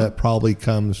there that probably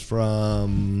comes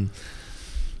from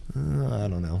I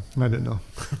don't know.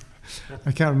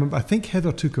 I can't remember. I think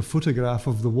Heather took a photograph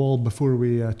of the wall before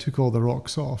we took all the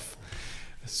rocks off.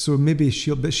 So maybe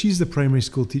but she's the primary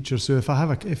school teacher. So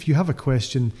if you have a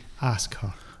question, ask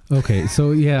her. Okay,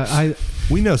 so yeah,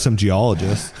 we know some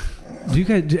geologists. Do you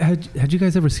guys had you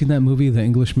guys ever seen that movie, The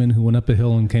Englishman Who Went Up a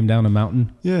Hill and Came Down a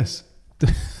Mountain? Yes.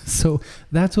 So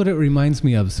that's what it reminds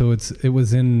me of. So it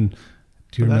was in.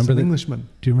 Do you remember the Englishman?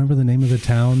 Do you remember the name of the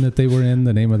town that they were in?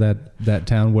 The name of that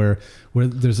town where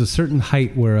there's a certain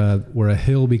height where a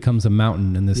hill becomes a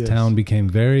mountain, and this town became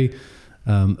very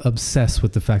obsessed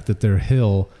with the fact that their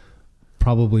hill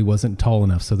probably wasn't tall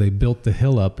enough, so they built the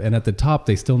hill up, and at the top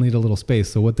they still need a little space.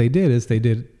 So what they did is they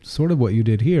did sort of what you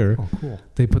did here. Oh, cool.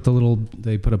 They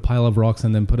put a pile of rocks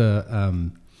and then put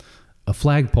a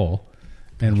flagpole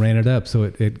and ran it up, so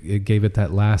it gave it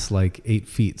that last like 8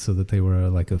 feet, so that they were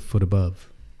like a foot above.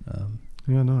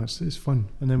 It's fun.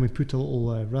 And then we put a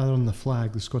little rather than the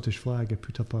flag, the Scottish flag, I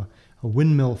put up a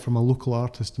windmill from a local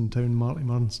artist in town, Marty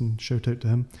Martinson. Shout out to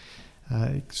him.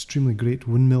 Extremely great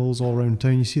windmills all around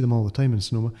town. You see them all the time in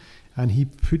Sonoma. And he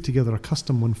put together a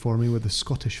custom one for me with the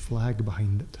Scottish flag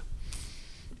behind it.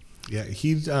 Yeah,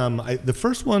 he's the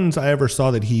first ones I ever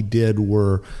saw that he did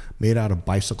were made out of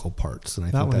bicycle parts, and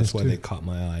I think that's why they caught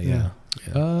my eye. Yeah.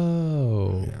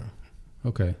 Oh. Yeah.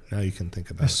 Okay. Now you can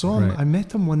think about it. I saw him. Right. I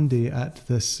met him one day at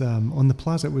this on the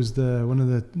plaza. It was one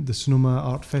of the Sonoma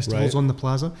art festivals on the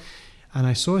plaza, and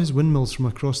I saw his windmills from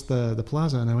across the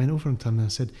plaza. And I went over to him and I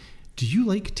said, "Do you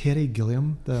like Terry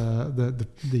Gilliam, the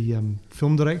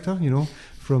film director? You know,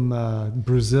 from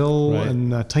Brazil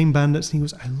and Time Bandits?" And he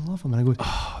goes, "I love him." And I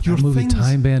go, Your movie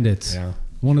Time Bandits. Yeah.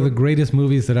 One of the greatest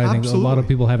movies that I think a lot of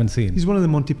people haven't seen. He's one of the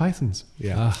Monty Pythons.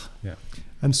 Yeah. Yeah.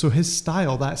 And so his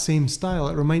style, that same style,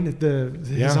 it reminded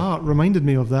his art reminded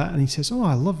me of that. And he says, "Oh,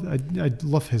 I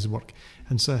love his work."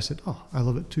 And so I said, "Oh, I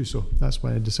love it too." So that's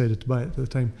why I decided to buy it at the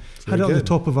time. Had it on the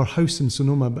top of our house in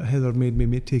Sonoma, but Heather made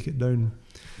me take it down.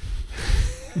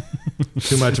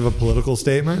 Too much of a political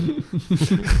statement?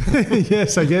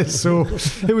 Yes, I guess so.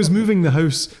 It was moving the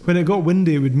house. When it got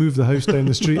windy, it would move the house down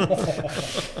the street.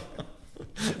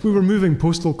 We were moving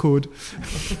postal code.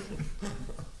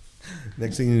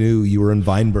 Next thing you knew, you were in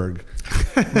Weinberg.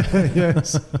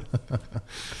 Yes.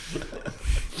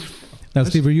 Now,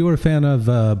 Steve, are you a fan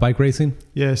of bike racing?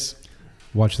 Yes,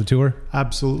 Watch the tour?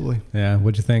 absolutely. Yeah.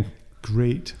 What'd you think?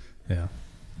 Great. Yeah.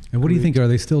 And what do you think? Are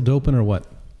they still doping or what?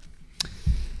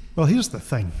 Well, here's the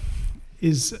thing,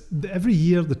 is every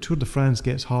year the Tour de France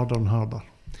gets harder and harder.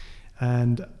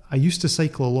 And I used to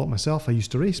cycle a lot myself. I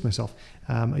used to race myself.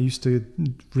 I used to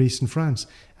race in France.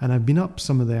 And I've been up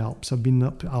some of the Alps. I've been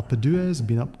up Alpe d'Huez, I've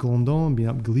been up Glandon, I've been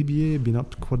up Galibier, I've been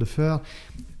up Croix de Fer.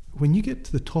 When you get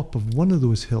to the top of one of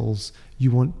those hills,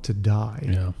 you want to die.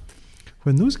 Yeah.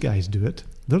 When those guys do it,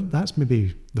 that's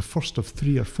maybe the first of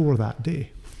 3 or 4 that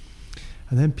day.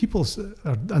 And then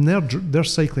they're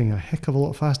cycling a heck of a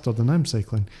lot faster than I'm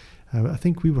cycling. I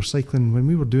think we were cycling when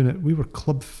we were doing it. We were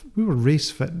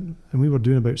race fit, and we were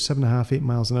doing about 7.5, 8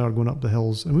 miles an hour going up the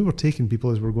hills, and we were taking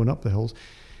people as we were going up the hills.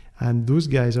 And those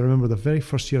guys, I remember the very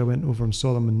first year I went over and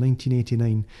saw them in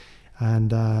 1989,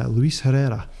 and Luis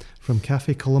Herrera from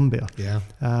Café Colombia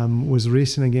was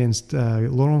racing against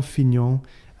Laurent Fignon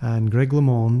and Greg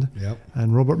LeMond,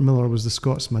 and Robert Miller was the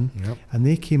Scotsman, and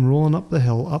they came rolling up the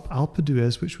hill, up Alpe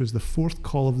d'Huez, which was the 4th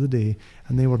call of the day,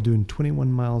 and they were doing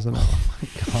 21 miles an hour.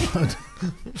 Oh my God.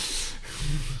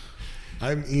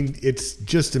 I mean, it's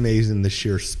just amazing the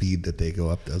sheer speed that they go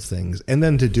up those things, and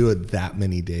then to do it that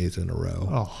many days in a row.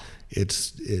 Oh,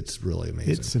 it's really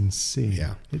amazing. It's insane.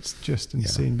 Yeah, it's just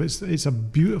insane. But it's a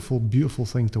beautiful, beautiful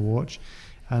thing to watch.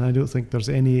 And I don't think there's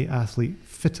any athlete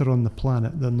fitter on the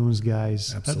planet than those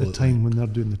guys at the time when they're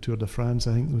doing the Tour de France.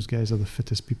 I think those guys are the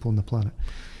fittest people on the planet.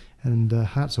 And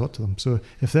hats off to them. So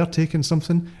if they're taking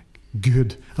something,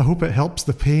 good. I hope it helps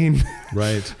the pain.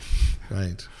 Right.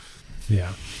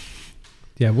 Yeah.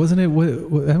 Yeah, wasn't it?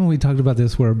 Haven't we talked about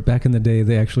this where back in the day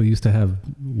they actually used to have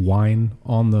wine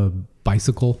on the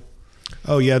bicycle?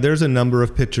 Oh, yeah. There's a number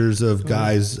of pictures of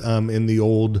guys in the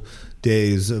old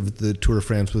days of the Tour de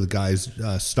France with guys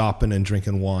stopping and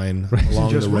drinking wine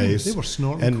along the race. They were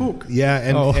snorting coke. Yeah,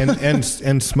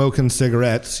 and smoking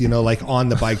cigarettes, like on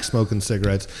the bike smoking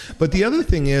cigarettes. But the other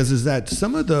thing is that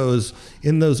some of those,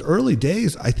 in those early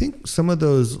days, I think some of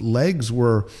those legs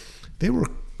were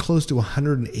close to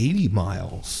 180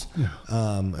 miles. Yeah.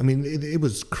 I mean, it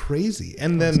was crazy.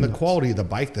 And then the quality of the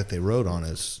bike that they rode on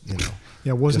is,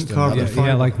 Yeah, it wasn't carbon fiber.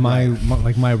 Yeah, like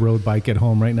my road bike at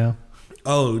home right now.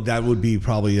 Oh, that would be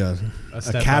probably a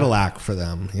Cadillac for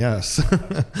them. Yes.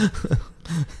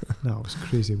 No, it was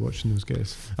crazy watching those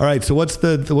guys. All right. So what's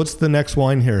the next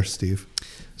wine here, Steve?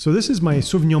 So this is my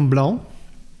Sauvignon Blanc.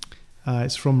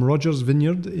 It's from Rogers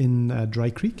Vineyard in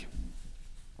Dry Creek.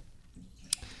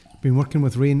 Been working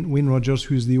with Wayne Rogers,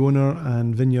 who's the owner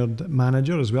and vineyard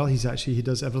manager as well. He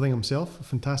does everything himself. A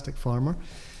fantastic farmer.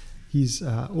 He's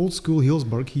old school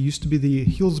Healdsburg. He used to be the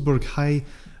Healdsburg High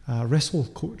wrestling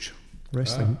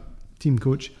team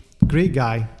coach. Great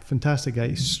guy, fantastic guy,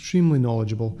 extremely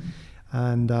knowledgeable.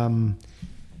 And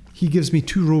he gives me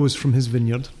 2 rows from his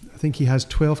vineyard. I think he has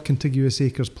 12 contiguous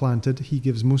acres planted. He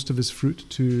gives most of his fruit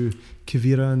to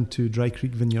Quivira and to Dry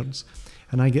Creek Vineyards.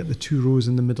 And I get the 2 rows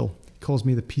in the middle. He calls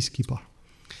me the peacekeeper.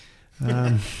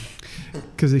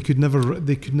 Because they could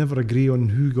never agree on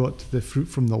who got the fruit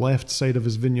from the left side of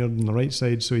his vineyard and the right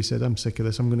side. So he said, "I'm sick of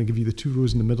this. I'm going to give you the 2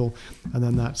 rows in the middle, and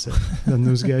then that's it." Then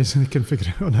those guys can figure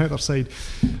it out on either side.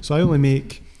 So I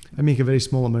make a very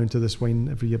small amount of this wine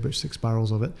every year, about 6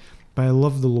 barrels of it. But I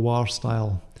love the Loire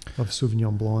style of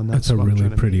Sauvignon Blanc. And that's a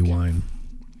really pretty wine.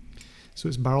 So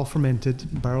it's barrel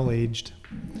fermented, barrel aged,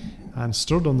 and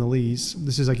stirred on the lees.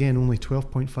 This is again only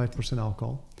 12.5%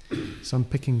 alcohol. So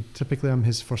I'm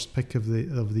his first pick of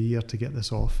the year to get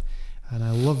this off. And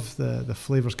I love the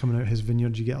flavours coming out of his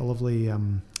vineyard. You get a lovely,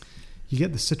 you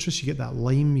get the citrus, you get that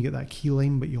lime, you get that key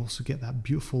lime, but you also get that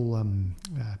beautiful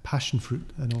passion fruit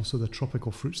and also the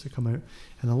tropical fruits that come out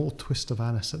and a little twist of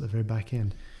anise at the very back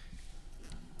end.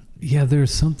 Yeah,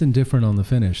 there's something different on the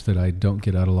finish that I don't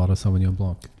get out of a lot of Sauvignon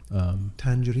Blanc.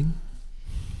 Tangerine.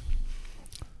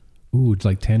 Ooh, it's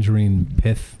like tangerine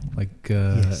pith. Like,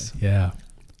 Yes. Yeah,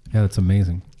 that's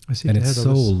amazing. And it's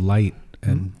so light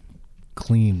and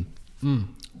clean.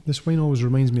 This wine always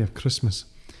reminds me of Christmas,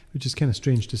 which is kind of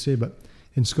strange to say, but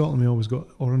in Scotland we always got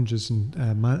oranges and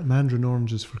mandarin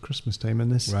oranges for Christmas time,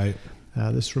 and this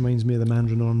this reminds me of the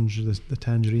mandarin orange, the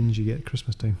tangerines you get at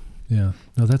Christmas time. Yeah,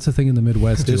 no, that's the thing in the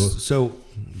Midwest too. So,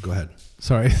 go ahead.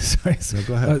 Sorry. No,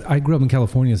 go ahead. I grew up in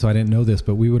California, so I didn't know this,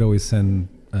 but we would always send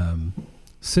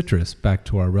citrus back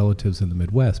to our relatives in the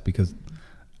Midwest because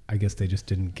I guess they just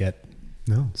didn't get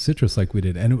citrus like we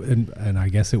did, and I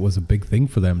guess it was a big thing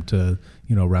for them to,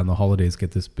 around the holidays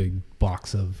get this big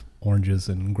box of oranges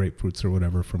and grapefruits or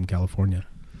whatever from California.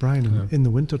 Brian, in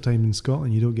the wintertime in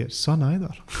Scotland, you don't get sun either.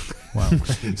 Wow.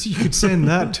 So you could send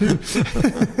that too.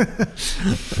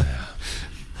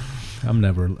 I'm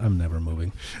never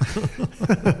moving.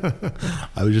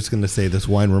 I was just going to say this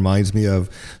wine reminds me of,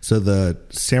 so the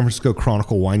San Francisco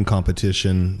Chronicle Wine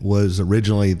Competition was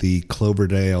originally the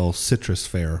Cloverdale Citrus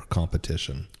Fair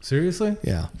competition. Seriously?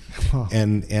 Yeah. Wow.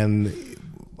 And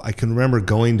I can remember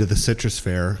going to the Citrus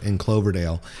Fair in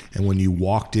Cloverdale, and when you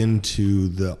walked into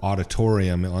the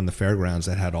auditorium on the fairgrounds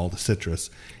that had all the citrus,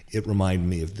 it reminded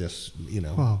me of this,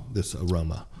 this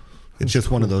aroma. It's just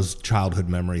one of those childhood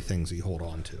memory things that you hold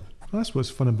on to. Well, that's what's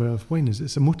fun about wine is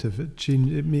it's emotive.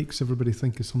 It makes everybody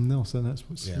think of something else, and that's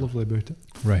what's lovely about it.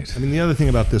 Right. I mean, the other thing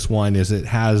about this wine is it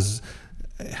has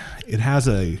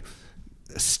a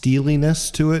steeliness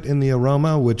to it in the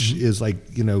aroma, which is like,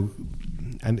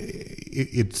 and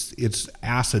it's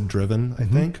acid driven. I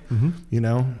think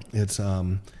it's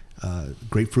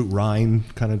grapefruit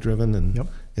rind kind of driven, and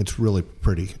it's really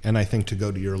pretty. And I think to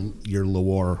go to your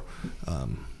Loire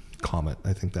comment,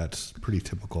 I think that's pretty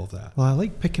typical of that. Well, I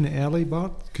like picking it early,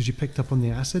 Bart, because you picked up on the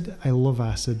acid. I love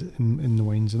acid in the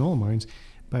wines, in all my wines,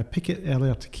 but I pick it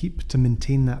earlier to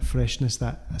maintain that freshness,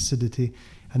 that acidity,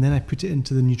 and then I put it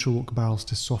into the neutral oak barrels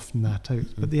to soften that out.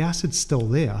 But the acid's still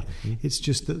there. It's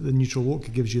just that the neutral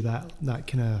oak gives you that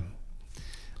kind of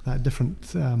that different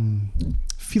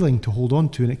feeling to hold on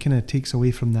to, and it kind of takes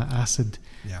away from that acid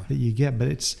that you get. But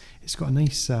it's got a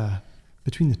nice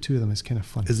between the two of them, it's kind of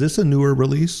fun. Is this a newer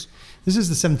release? This is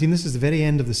the 17. This is the very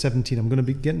end of the 17. I'm going to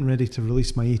be getting ready to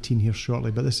release my 18 here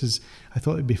shortly, but I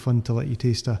thought it'd be fun to let you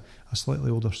taste a slightly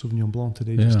older Sauvignon Blanc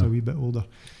today, just a wee bit older.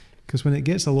 Because when it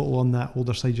gets a little on that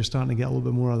older side, you're starting to get a little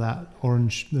bit more of that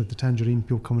orange, the tangerine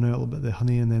peel coming out, a little bit of the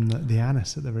honey, and then the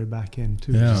anise at the very back end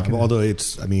too. Yeah. Although it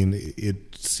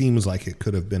seems like it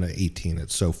could have been an 18.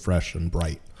 It's so fresh and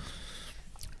bright.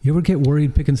 You ever get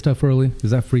worried picking stuff early? Does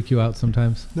that freak you out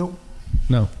sometimes? No.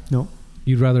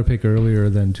 You'd rather pick earlier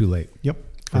than too late. Yep,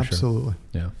 absolutely.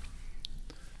 Sure. Yeah.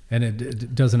 And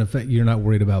it doesn't affect, you're not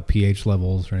worried about pH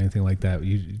levels or anything like that.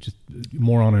 You just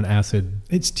more on an acid.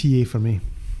 It's TA for me.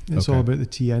 It's all about the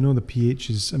TA. I know the pH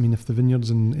is, if the vineyard's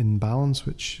in balance,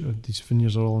 which these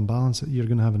vineyards are all in balance, you're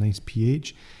going to have a nice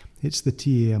pH. It's the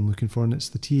TA I'm looking for, and it's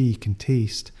the TA you can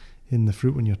taste in the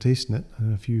fruit when you're tasting it.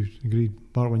 If you agree,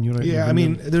 Bart, when you're out. Yeah,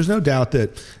 there's no doubt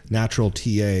that natural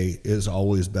TA is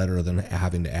always better than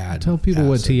having to add. Tell people acid.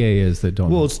 What TA is that don't.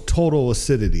 Well, it's total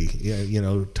acidity,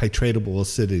 titratable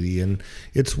acidity, and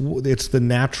it's the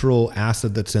natural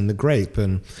acid that's in the grape,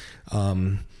 and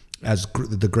as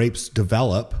the grapes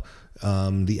develop,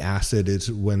 the acid is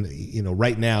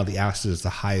right now the acid is the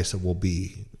highest it will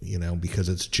be, because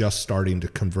it's just starting to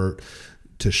convert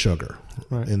to sugar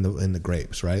in the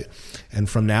grapes, right? And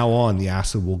from now on, the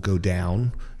acid will go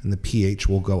down and the pH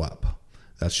will go up.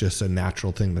 That's just a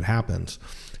natural thing that happens.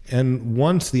 And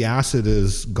once the acid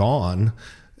is gone,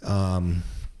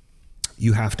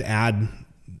 you have to add,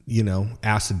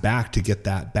 acid back to get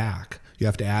that back. You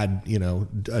have to add,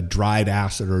 a dried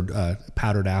acid or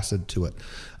powdered acid to it.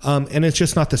 And it's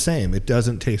just not the same. It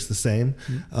doesn't taste the same.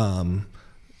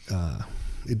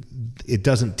 It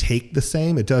doesn't take the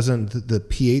same. It doesn't. The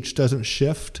pH doesn't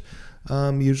shift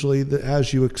usually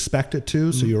as you expect it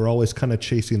to. So you're always kind of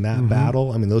chasing that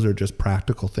battle. Those are just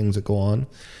practical things that go on.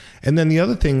 And then the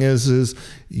other thing is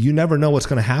you never know what's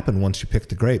going to happen once you pick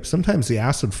the grape. Sometimes the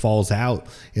acid falls out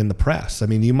in the press.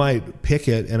 You might pick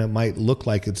it and it might look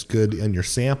like it's good in your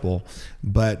sample,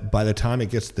 but by the time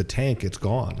it gets to the tank, it's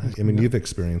gone. You've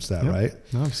experienced that, right?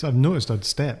 No, I've noticed I'd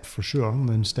step for sure, and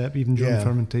then step even during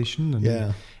fermentation.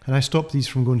 And I stopped these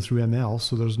from going through ML,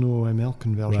 so there's no ML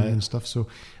conversion and stuff. So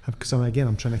because because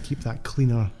I'm trying to keep that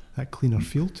cleaner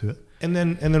feel to it. And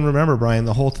then remember, Brian,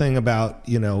 the whole thing about,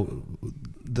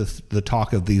 the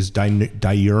talk of these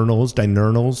diurnals,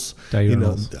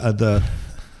 the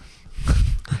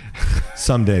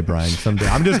someday, Brian, someday.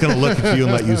 I'm just going to look at you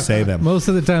and let you say them. Most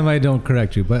of the time I don't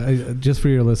correct you, but just for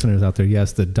your listeners out there,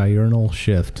 yes, the diurnal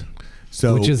shift,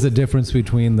 which is the difference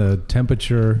between the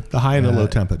temperature, the high and the low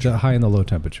temperature. The high and the low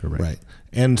temperature, right? Right.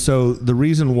 And so the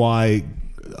reason why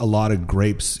a lot of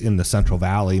grapes in the Central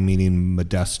Valley, meaning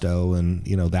Modesto and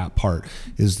that part,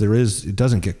 it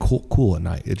doesn't get cool at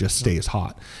night. It just stays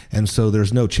hot, and so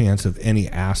there's no chance of any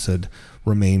acid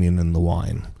remaining in the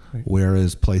wine. Right.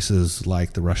 Whereas places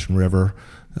like the Russian River,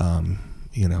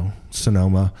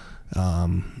 Sonoma,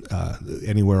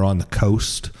 anywhere on the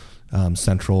coast,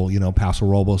 central, Paso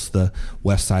Robles, the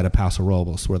west side of Paso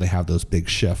Robles, where they have those big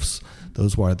shifts.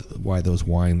 Those why those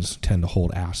wines tend to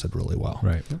hold acid really well.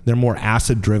 Right. They're more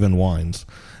acid-driven wines,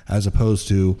 as opposed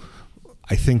to,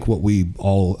 I think what we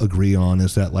all agree on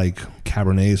is that like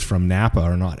Cabernets from Napa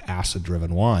are not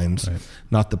acid-driven wines, right.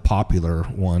 Not the popular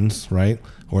ones, right,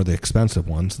 or the expensive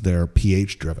ones. They're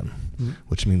pH-driven,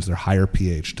 which means they're higher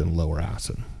pH and lower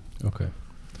acid. Okay.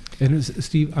 And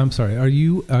Steve, I'm sorry, are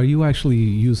you actually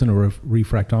using a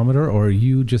refractometer, or are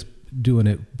you just doing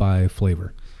it by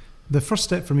flavor? The first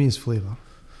step for me is flavour.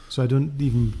 So I don't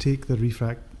even take the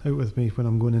refract out with me when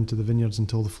I'm going into the vineyards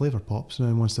until the flavour pops. And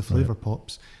then once the flavour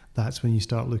pops, that's when you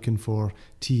start looking for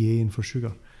TA and for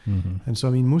sugar. Mm-hmm. And so,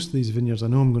 most of these vineyards, I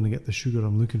know I'm going to get the sugar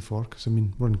I'm looking for, because,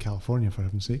 we're in California, for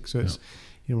heaven's sake. So it's,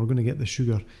 we're going to get the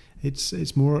sugar.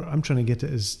 It's more, I'm trying to get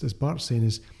it, as Bart's saying,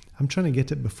 is I'm trying to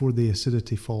get it before the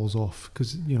acidity falls off.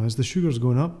 Because, as the sugar's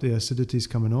going up, the acidity's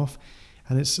coming off.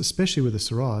 And it's especially with the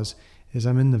Syrahs, is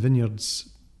I'm in the vineyards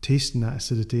tasting that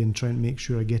acidity and trying to make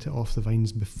sure I get it off the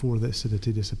vines before the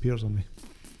acidity disappears on me.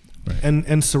 Right. And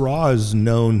Syrah is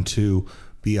known to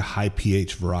be a high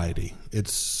pH variety.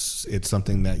 It's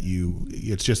something that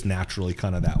it's just naturally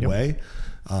kind of that way.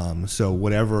 So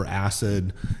whatever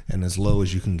acid and as low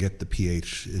as you can get the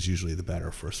pH is usually the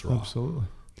better for Syrah. Absolutely.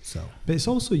 So, but it's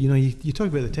also, you talk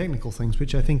about the technical things,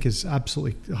 which I think is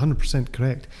absolutely 100%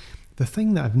 correct. The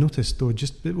thing that I've noticed, though,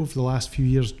 just over the last few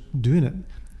years doing it,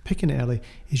 picking it early,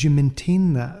 is you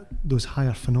maintain those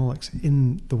higher phenolics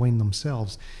in the wine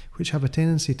themselves, which have a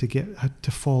tendency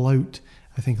to fall out,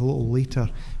 I think, a little later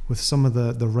with some of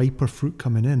the riper fruit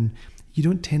coming in. You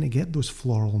don't tend to get those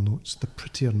floral notes, the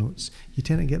prettier notes. You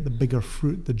tend to get the bigger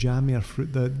fruit, the jammier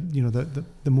fruit,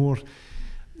 the more,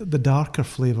 the darker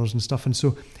flavours and stuff. And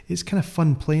so it's kind of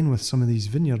fun playing with some of these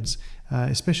vineyards,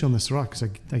 especially on the Syrah, because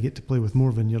I get to play with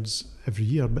more vineyards every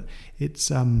year. But it's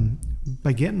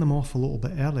by getting them off a little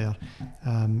bit earlier,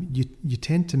 you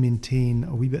tend to maintain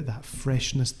a wee bit of that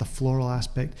freshness, the floral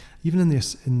aspect. Even in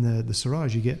the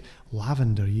Syrahs, you get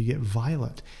lavender, you get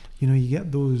violet, you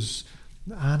get those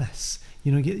anise,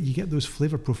 you get those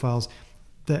flavour profiles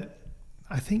that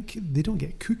I think they don't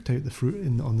get cooked out the fruit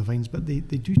on the vines, but they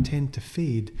do tend to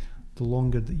fade the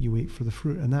longer that you wait for the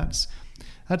fruit. And that's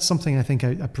something I think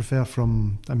I prefer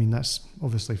from, that's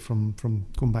obviously from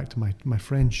going back to my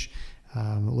French,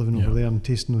 living over there and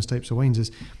tasting those types of wines,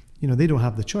 is, they don't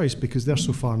have the choice because they're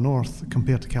so far north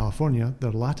compared to California.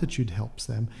 Their latitude helps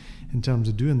them in terms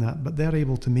of doing that, but they're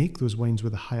able to make those wines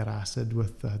with a higher acid,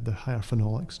 with the higher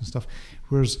phenolics and stuff.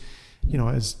 Whereas,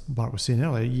 as Bart was saying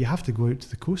earlier, you have to go out to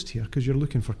the coast here because you're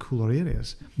looking for cooler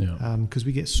areas. Because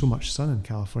we get so much sun in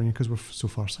California because we're so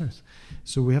far south.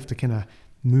 So we have to kind of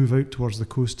move out towards the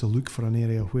coast to look for an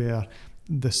area where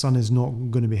the sun is not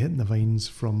going to be hitting the vines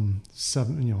from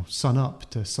sun up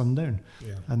to sundown.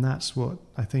 And that's what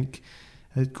I think,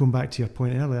 going back to your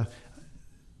point earlier,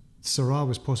 Syrah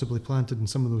was possibly planted in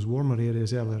some of those warmer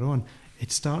areas earlier on.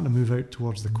 It's starting to move out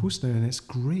towards the coast now, and it's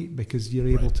great because you're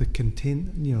able to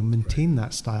maintain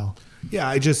that style. Yeah,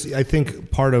 I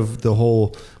think part of the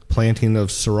whole planting of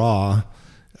Syrah,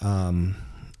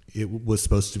 it was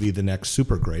supposed to be the next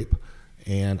super grape,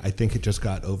 and I think it just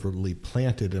got overly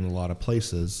planted in a lot of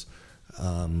places.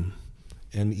 And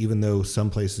even though some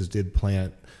places did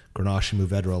plant Grenache and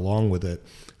Mourvedre along with it,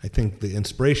 I think the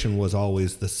inspiration was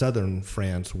always the southern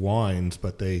France wines,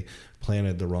 but they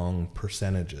planted the wrong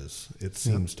percentages, it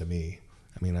seems to me.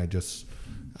 I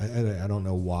don't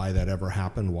know why that ever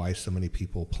happened, why so many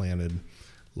people planted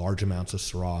large amounts of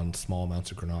Syrah and small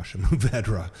amounts of Grenache and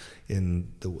Mourvedre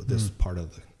in this part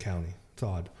of the county. It's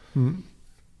odd.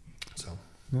 So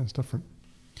yeah, it's different.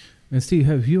 And Steve,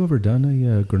 have you ever done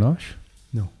a Grenache?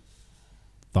 No.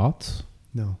 Thoughts?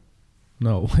 No.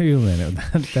 No, wait a minute.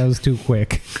 That was too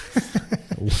quick.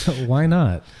 Why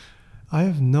not? I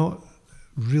have not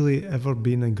really ever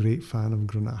been a great fan of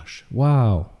Grenache.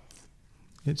 Wow.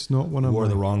 It's not one of wore my...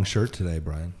 the wrong shirt today,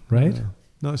 Brian. Right? Yeah.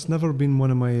 No, it's never been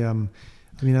one of my...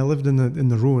 I lived in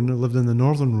the Rhone. I lived in the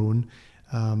northern Rhone.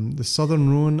 The southern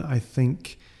Rhone, I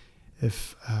think,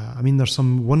 there's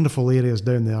some wonderful areas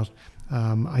down there.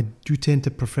 I do tend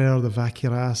to prefer the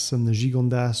Vaqueras and the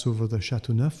Gigondas over the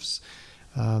Chateauneufs.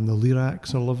 The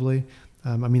Liracs are lovely.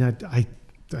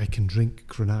 I can drink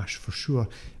Grenache for sure,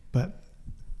 but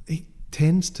it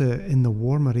tends to, in the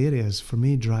warmer areas, for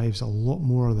me, drives a lot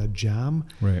more of the jam.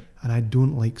 Right. And I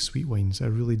don't like sweet wines. I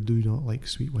really do not like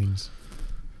sweet wines.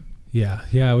 Yeah.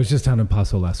 I was just down in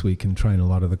Paso last week and trying a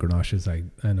lot of the Grenaches.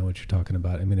 I know what you're talking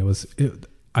about. I mean,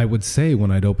 I would say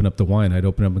when I'd open up the wine, I'd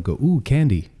open up and go, ooh,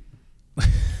 candy.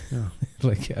 Yeah.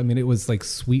 It was like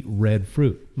sweet red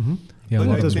fruit. Mm-hmm. Yeah,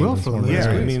 But it does well for them. Yeah, That's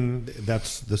I great. mean,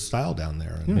 that's the style down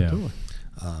there. And, Yeah, totally.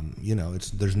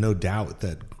 there's no doubt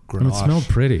that Grenache... And it smelled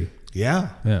pretty. Yeah.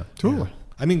 Yeah. Totally.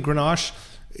 Yeah. I mean, Grenache,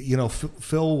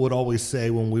 Phil would always say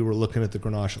when we were looking at the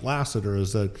Grenache at Lassiter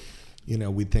is that,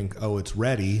 we'd think, oh, it's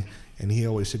ready. And he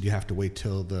always said you have to wait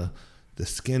till the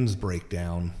skins break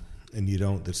down and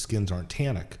the skins aren't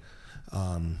tannic.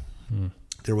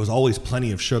 There was always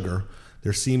plenty of sugar.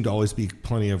 There seemed to always be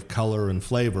plenty of color and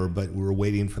flavor, but we were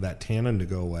waiting for that tannin to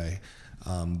go away.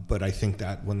 But I think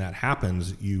that when that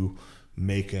happens, you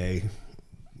make a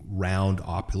round,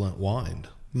 opulent wine.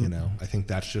 I think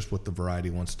that's just what the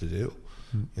variety wants to do.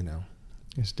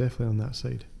 It's definitely on that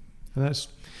side.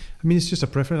 And it's just a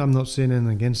preference. I'm not saying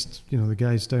anything against, the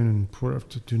guys down in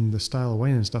Port doing the style of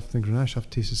wine and stuff. The Grenache, I've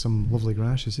tasted some lovely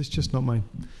Grenaches. It's just not my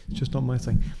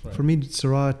thing. Right. For me,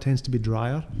 Syrah tends to be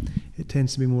drier. It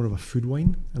tends to be more of a food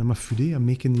wine. And I'm a foodie. I'm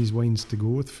making these wines to go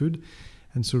with food.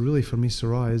 And so really for me,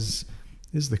 Syrah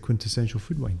is the quintessential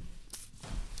food wine.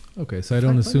 Okay, so I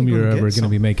don't assume you're ever going to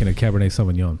be making a Cabernet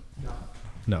Sauvignon.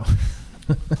 No.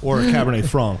 Or a Cabernet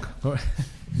Franc.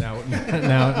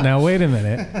 Now, wait a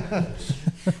minute.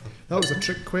 That was a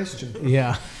trick question.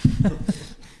 Yeah. I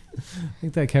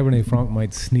think that Cabernet Franc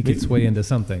might sneak its way into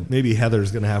something. Maybe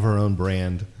Heather's going to have her own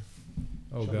brand.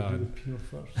 Oh, Shall we do God. the Pinot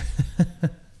first?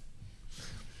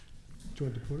 Do you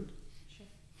want to pour it?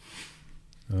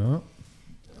 Oh.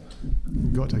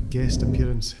 We've got a guest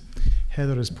appearance.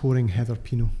 Heather is pouring Heather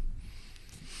Pinot.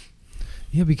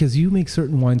 Yeah, because you make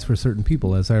certain wines for certain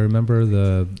people. As I remember,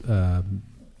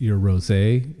 your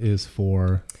rosé is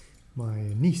for My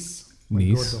niece, my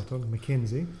goddaughter,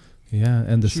 Mackenzie. Yeah,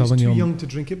 and the She's Sauvignon. too young to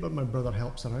drink it, but my brother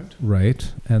helps her out. Right,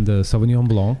 and the Sauvignon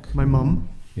Blanc. My mum.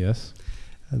 Yes.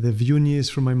 The Viognier is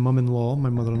for my mum-in-law, my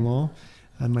mother-in-law,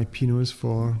 and my Pinot is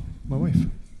for my wife.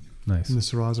 Nice. And the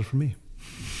Syrahs are for me.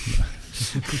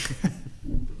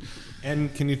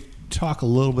 And can you talk a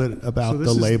little bit about So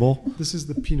the label? This is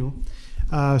the Pinot.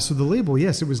 So the label,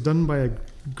 yes, it was done by a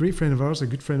great friend of ours, a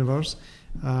good friend of ours,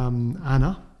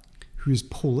 Anna, who is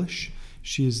Polish.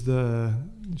 She's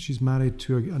married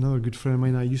to another good friend of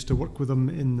mine. I used to work with him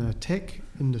in the tech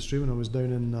industry when I was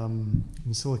down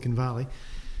in Silicon Valley.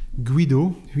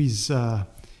 Guido, he's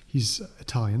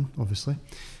Italian, obviously,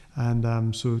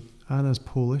 and so Anna's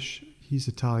Polish. He's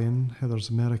Italian, Heather's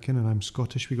American, and I'm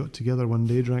Scottish. We got together one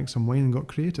day, drank some wine, and got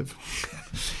creative.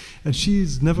 And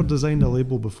she's never designed a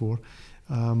label before.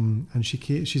 And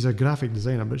she's a graphic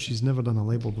designer, but she's never done a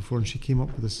label before. And she came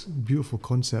up with this beautiful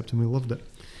concept, and we loved it.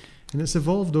 And it's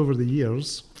evolved over the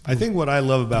years. I think what I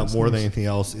love about That's more than nice. anything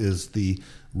else is the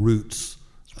roots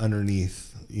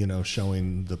underneath,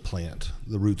 showing the plant,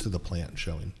 the roots of the plant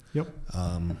showing. Yep.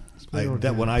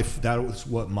 That was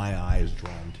what my eye is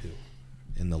drawn to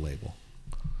in the label.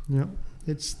 Yeah.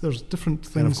 There's different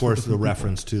things. And of course, for the different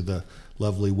reference to the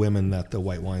lovely women that the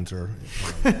white wines are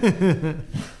people.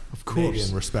 Of made course.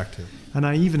 in respect to. And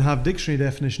I even have dictionary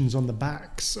definitions on the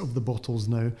backs of the bottles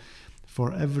now.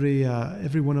 For every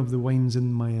one of the wines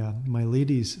in my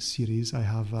ladies series, I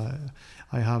have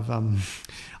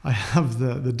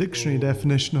the dictionary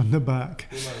definition on the back.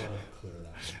 We might want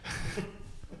to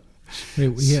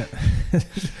Wait, clear that.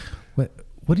 yeah.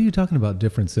 What are you talking about?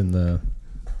 Difference in the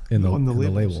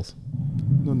labels?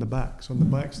 No, on the backs. On the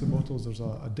backs of the bottles, there's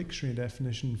a dictionary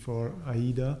definition for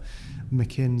Aida,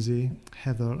 Mackenzie,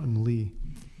 Heather, and Lee.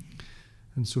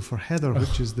 And so for Heather,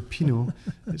 which is the Pinot,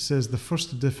 it says the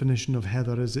first definition of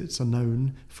Heather is it's a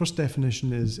noun. First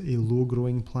definition is a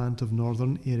low-growing plant of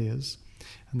northern areas.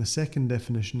 And the second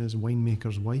definition is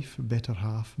winemaker's wife, better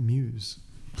half, muse.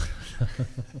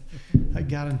 That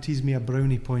guarantees me a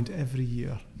brownie point every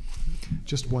year.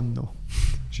 Just one, though.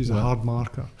 She's a hard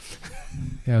marker.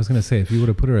 Yeah, I was going to say, if you would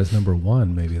have put her as number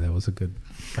 1, maybe that was a good.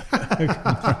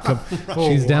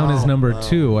 She's down as number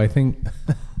 2, I think.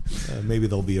 Maybe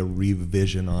there'll be a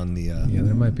revision on the. Yeah,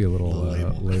 there might be a little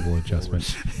label. label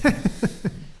adjustment.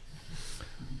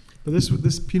 But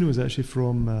this Pinot is actually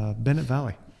from Bennett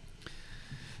Valley.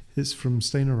 It's from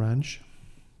Steiner Ranch.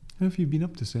 How have you been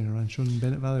up to Steiner Ranch on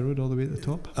Bennett Valley Road all the way at the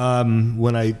top?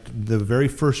 The very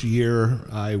first year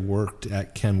I worked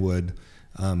at Kenwood,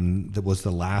 that was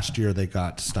the last year they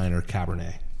got Steiner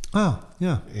Cabernet. Oh,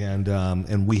 yeah.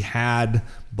 And we had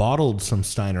bottled some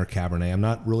Steiner Cabernet. I'm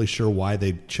not really sure why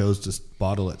they chose to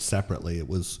bottle it separately. It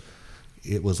was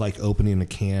like opening a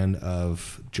can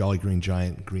of Jolly Green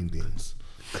Giant green beans.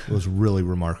 It was really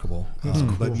remarkable.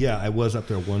 Cool. But yeah, I was up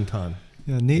there one time.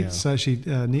 Yeah, Nate's actually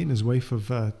Nate and his wife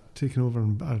have taken over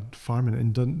and are farming it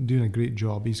and doing a great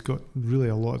job. He's got really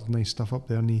a lot of nice stuff up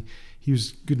there, and he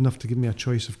was good enough to give me a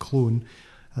choice of clone,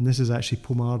 and this is actually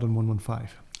Pommard 115.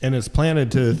 And it's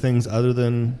planted to things other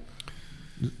than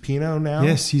Pinot now?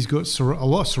 Yes, he's got a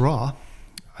lot of Syrah.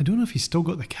 I don't know if he's still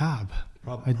got the cab.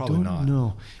 Probably I don't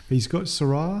know. But he's got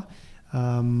Syrah,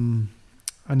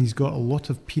 and he's got a lot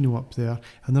of Pinot up there.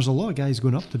 And there's a lot of guys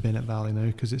going up to Bennett Valley now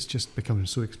because it's just becoming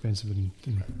so expensive in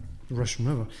the Russian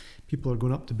River. People are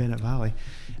going up to Bennett Valley.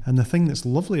 And the thing that's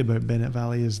lovely about Bennett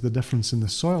Valley is the difference in the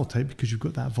soil type, because you've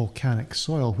got that volcanic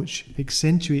soil, which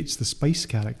accentuates the spice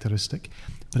characteristic,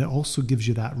 but it also gives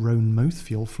you that round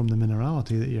mouthfeel from the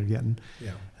minerality that you're getting.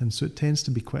 Yeah. And so it tends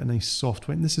to be quite a nice soft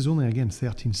wine. This is only, again,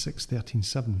 13.6,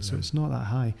 13.7, so it's not that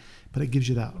high, but it gives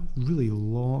you that really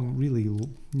long, really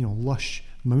lush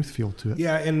mouthfeel to it.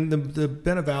 Yeah, and the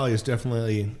Bennett Valley is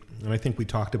definitely, and I think we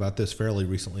talked about this fairly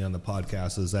recently on the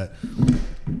podcast, is that,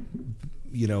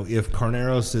 if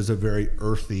Carneros is a very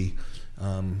earthy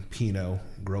Pinot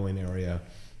growing area,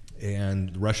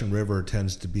 and the Russian River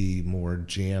tends to be more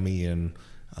jammy and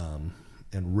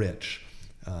rich,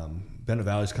 Bennett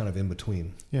Valley is kind of in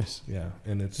between. Yes. Yeah,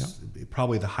 and it's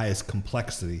probably the highest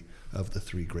complexity of the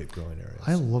three grape growing areas.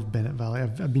 I love Bennett Valley.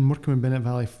 I've been working with Bennett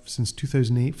Valley since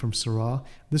 2008 from Syrah.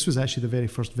 This was actually the very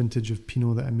first vintage of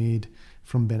Pinot that I made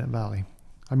from Bennett Valley.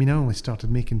 I mean, I only started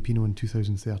making Pinot in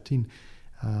 2013,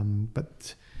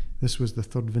 but this was the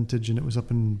third vintage, and it was up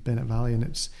in Bennett Valley, and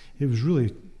it was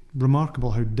really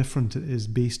remarkable how different it is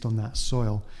based on that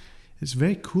soil. It's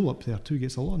very cool up there too. It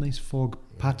gets a lot of nice fog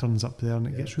patterns up there, and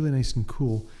it gets really nice and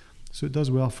cool. So it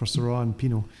does well for Syrah and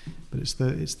Pinot, but it's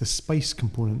the spice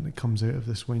component that comes out of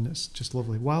this wine that's just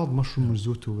lovely. Wild mushroom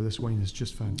risotto with this wine is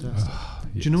just fantastic.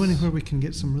 Yes. Do you know anywhere we can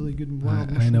get some really good wild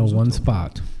mushroom I know risotto? one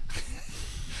spot.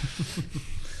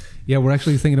 Yeah, we're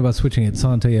actually thinking about switching at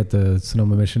Sante at the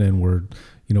Sonoma Mission, and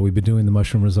we've been doing the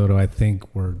mushroom risotto. I think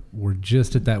we're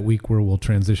just at that week where we'll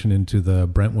transition into the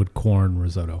Brentwood corn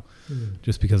risotto,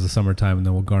 just because of summertime, and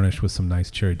then we'll garnish with some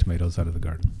nice cherry tomatoes out of the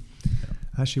garden. Yeah.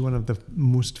 Actually, one of the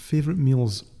most favourite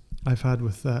meals I've had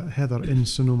with Heather in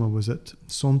Sonoma was at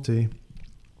Sante.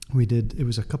 It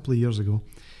was a couple of years ago,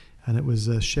 and it was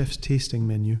a chef's tasting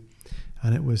menu,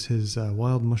 and it was his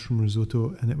wild mushroom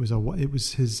risotto, and it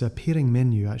was his pairing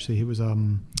menu. Actually, it was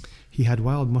he had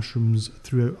wild mushrooms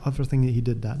throughout everything that he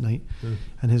did that night,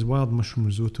 and his wild mushroom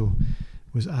risotto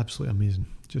was absolutely amazing,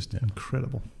 just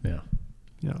incredible. Yeah.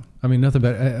 Yeah. I mean, nothing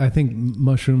but I think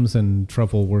mushrooms and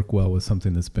truffle work well with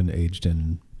something that's been aged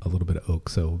in a little bit of oak.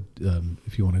 So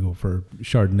if you want to go for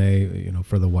Chardonnay,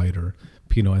 for the white, or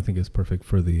Pinot, I think is perfect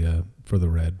for the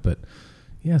red. But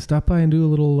yeah, stop by and do a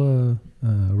little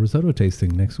risotto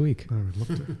tasting next week. I would love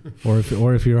to.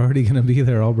 or if you're already going to be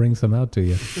there, I'll bring some out to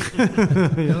you. Yeah,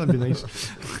 that'd be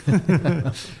nice.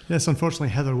 Yes, unfortunately,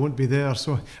 Heather won't be there,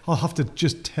 so I'll have to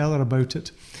just tell her about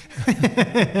it.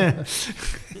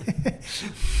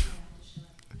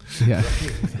 Yeah.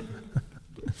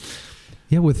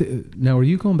 Yeah. Now, are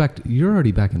you going back? You're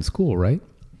already back in school, right?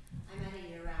 I'm at a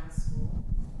year-round school.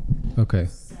 Okay.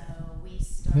 So we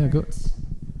start. Yeah, go.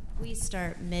 We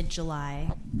start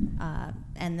mid-July,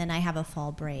 and then I have a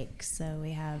fall break. So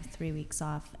we have 3 weeks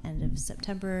off, end of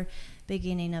September,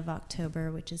 beginning of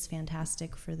October, which is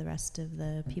fantastic for the rest of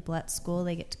the people at school.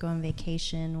 They get to go on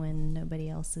vacation when nobody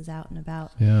else is out and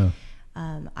about. Yeah.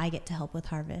 I get to help with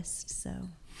harvest, so.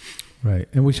 Right,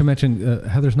 and we should mention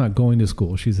Heather's not going to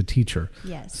school; she's a teacher.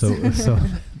 Yes. So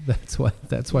that's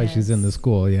why she's in the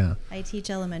school. Yeah. I teach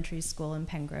elementary school in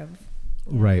Pengrove.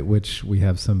 Yeah. Right, which we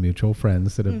have some mutual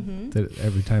friends that that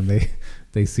every time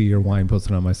they see your wine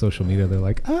posted on my social media, they're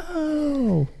like,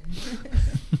 oh.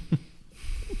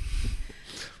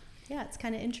 Yeah, it's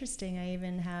kind of interesting. I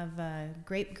even have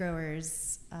grape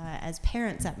growers as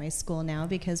parents at my school now,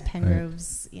 because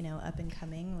Pengrove's, up and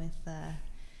coming with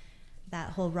that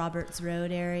whole Roberts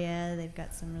Road area. They've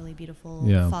got some really beautiful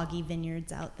foggy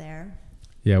vineyards out there.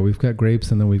 Yeah, we've got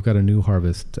grapes, and then we've got a new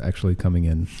harvest actually coming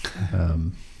in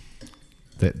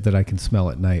that I can smell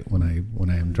at night when I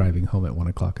am driving home at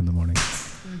 1:00 in the morning.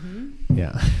 Mm-hmm.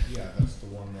 Yeah. Yeah, that's the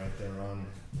one right there on.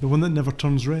 The one that never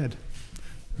turns red.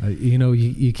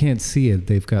 You can't see it.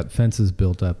 They've got fences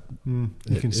built up. You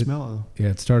can smell it though. Yeah,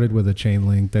 it started with a chain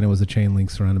link, then it was a chain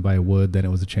link surrounded by a wood, then it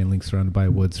was a chain link surrounded by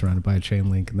a wood surrounded by a chain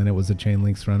link, and then it was a chain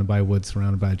link surrounded by a wood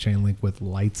surrounded by a chain link with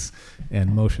lights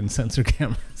and motion sensor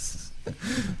cameras.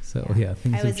 So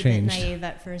things I was have changed. a bit naive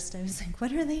at first. I was like,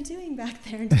 what are they doing back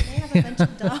there? Do they have a bunch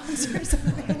of dogs or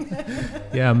something?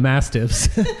 Yeah, mastiffs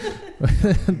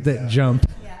that jump.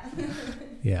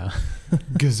 Yeah.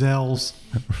 Gazelles.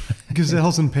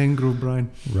 Gazelles in Pengrove,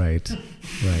 Brian. Right.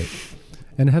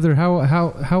 And Heather,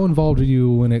 how involved are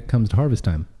you when it comes to harvest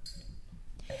time?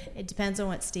 It depends on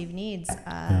what Steve needs.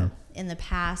 In the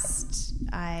past,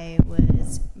 I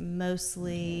was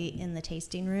mostly in the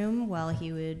tasting room while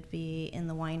he would be in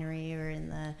the winery or in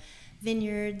the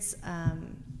vineyards.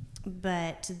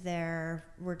 But there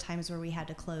were times where we had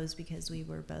to close because we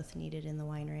were both needed in the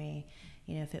winery.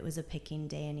 If it was a picking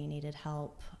day and he needed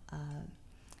help,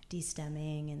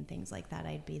 de-stemming and things like that,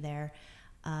 I'd be there.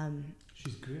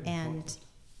 She's great. And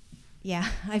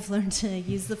I've learned to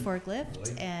use the forklift.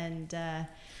 Really? And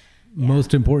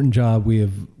most important job we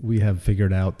have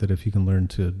figured out that if you can learn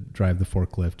to drive the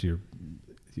forklift,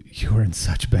 you're in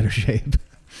such better shape.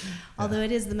 Although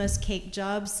it is the most cake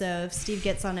job, so if Steve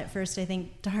gets on it first, I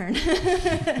think, darn,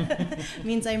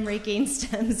 means I'm raking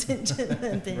stems into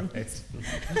the bins.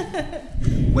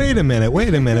 Right. Wait a minute. What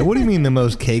do you mean the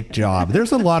most cake job?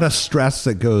 There's a lot of stress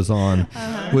that goes on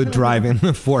with driving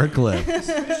the forklift.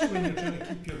 Especially when you're trying to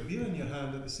keep your beer in your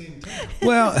hand at the same time.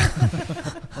 Well,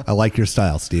 I like your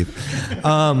style, Steve.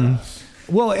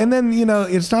 Well, and then,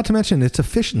 it's not to mention it's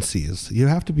efficiencies. You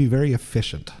have to be very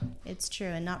efficient. It's true,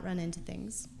 and not run into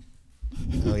things.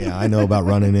 Oh, yeah, I know about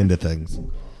running into things.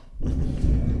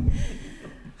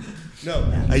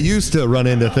 No, I used to run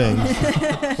into things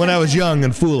when I was young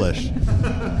and foolish.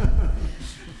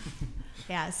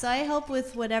 Yeah, so I help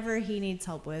with whatever he needs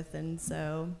help with, and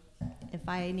so if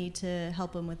I need to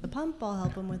help him with the pump, I'll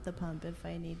help him with the pump. If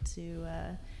I need to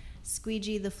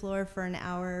squeegee the floor for an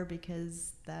hour,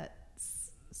 because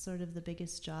that's sort of the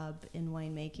biggest job in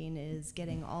winemaking is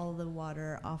getting all the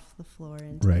water off the floor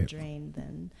into the drain,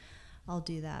 then I'll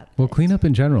do that. Well, cleanup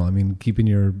in general. I mean, keeping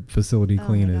your facility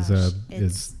clean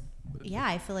is yeah,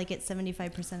 I feel like it's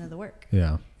 75% of the work.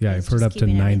 Yeah, I've heard up to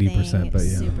 90%, but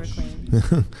yeah, super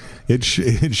clean. It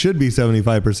should be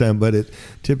 75%, but it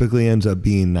typically ends up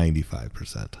being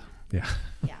 95%. Yeah.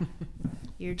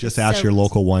 You're just ask your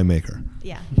local winemaker.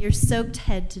 Yeah, you're soaked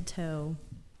head to toe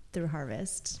through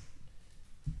harvest.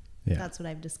 Yeah. That's what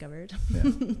I've discovered. Yeah.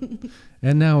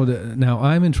 And now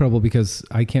I'm in trouble because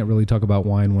I can't really talk about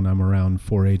wine when I'm around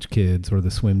 4-H kids or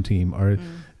the swim team.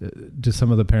 Do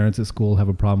some of the parents at school have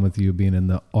a problem with you being in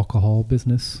the alcohol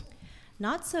business?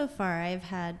 Not so far. I've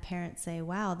had parents say,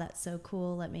 wow, that's so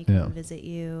cool. Let me come visit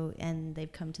you. And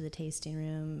they've come to the tasting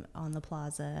room on the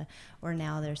plaza, or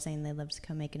now they're saying they'd love to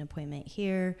come make an appointment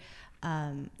here.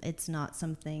 It's not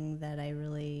something that I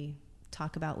really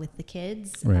talk about with the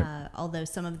kids, right. Although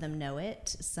some of them know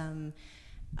it. Some,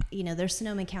 they're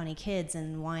Sonoma County kids,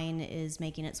 and wine is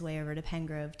making its way over to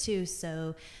Pengrove too.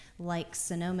 So like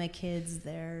Sonoma kids,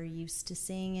 they're used to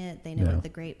seeing it. They know what the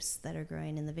grapes that are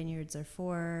growing in the vineyards are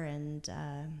for, and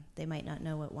they might not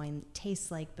know what wine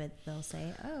tastes like, but they'll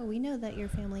say, oh, we know that your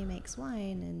family makes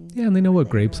wine. And they know what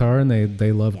grapes are, and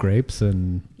they love grapes.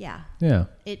 And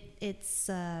it's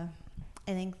I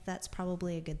think that's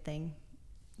probably a good thing.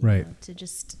 Right. To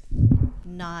just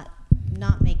not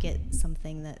make it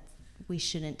something that we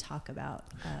shouldn't talk about.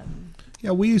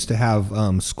 We used to have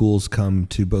schools come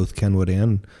to both Kenwood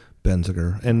and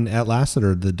Benziger, and at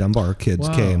Lassiter the Dunbar kids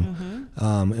came,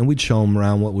 and we'd show them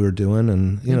around what we were doing,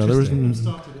 and there was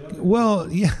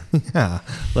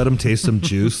let them taste some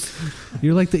juice.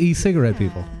 You're like the e-cigarette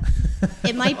people.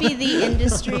 It might be the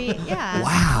industry. Yeah.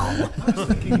 Wow. I was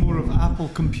thinking more of Apple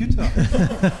Computer.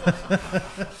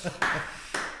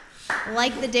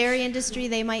 Like the dairy industry,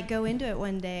 they might go into it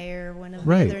one day, or one of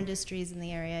the other industries in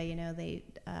the area.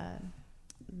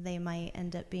 They might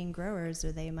end up being growers,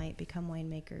 or they might become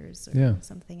winemakers, or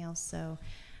something else. So,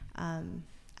 I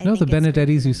think the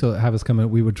Benedettis used to have us come in.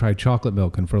 We would try chocolate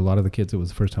milk, and for a lot of the kids, it was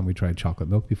the first time we tried chocolate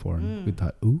milk before, and we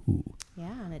thought, ooh.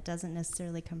 Yeah, and it doesn't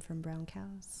necessarily come from brown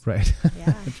cows. Right.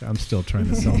 Yeah. I'm still trying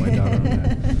to sell my daughter on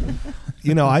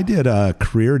that. I did a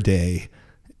career day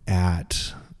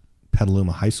at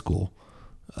Petaluma High School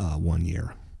 1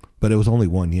 year, but it was only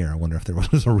 1 year. I wonder if there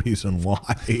was a reason why.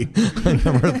 I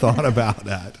never thought about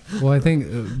that. Well, I think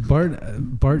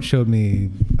Bart showed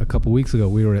me a couple weeks ago.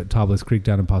 We were at Tablas Creek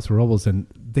down in Paso Robles, and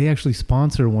they actually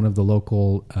sponsor one of the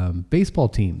local baseball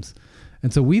teams.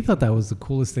 And so we thought that was the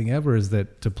coolest thing ever, is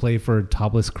that to play for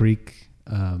Topless Creek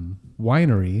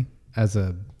Winery as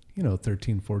a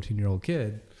 13, 14-year-old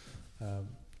kid.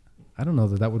 I don't know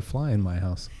that would fly in my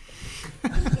house.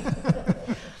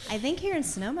 I think here in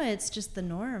Sonoma, it's just the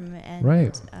norm, and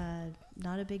right.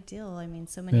 Not a big deal. I mean,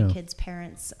 so many kids'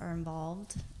 parents are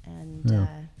involved, and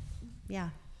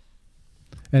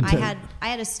And I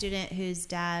had a student whose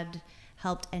dad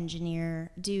helped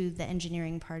do the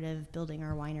engineering part of building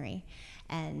our winery,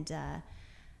 and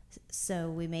so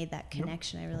we made that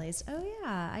connection. I realized, oh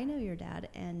yeah, I know your dad.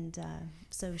 And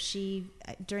so she,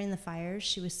 during the fires,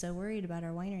 she was so worried about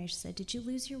our winery. She said, "Did you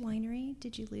lose your winery?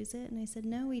 Did you lose it?" And I said,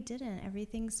 "No, we didn't.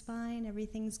 Everything's fine.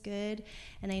 Everything's good."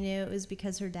 And I knew it was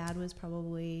because her dad was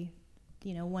probably,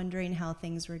 wondering how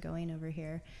things were going over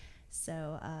here.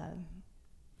 So,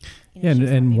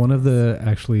 and one of the,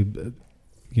 actually,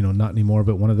 not anymore,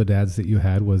 but one of the dads that you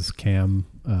had was Cam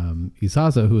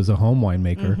Isaza, who is a home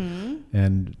winemaker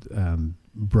and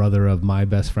brother of my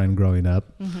best friend growing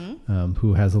up,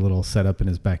 who has a little setup in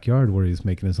his backyard where he's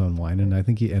making his own wine. And I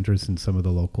think he enters in some of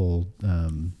the local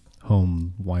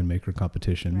home winemaker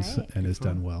competitions and has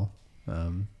done well.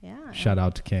 Shout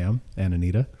out to Cam and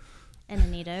Anita. And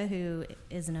Anita, who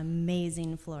is an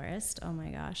amazing florist. Oh my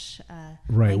gosh.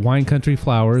 Wine Country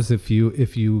Flowers. If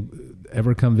you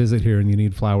ever come visit here and you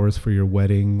need flowers for your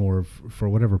wedding or for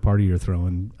whatever party you're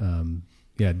throwing,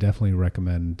 definitely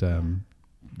recommend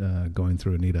going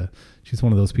through Anita. She's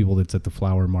one of those people that's at the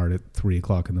flower mart at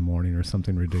 3:00 in the morning or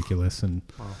something ridiculous. And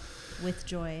with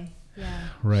joy. Yeah.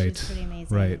 Right. She's pretty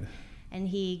amazing. Right. And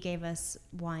he gave us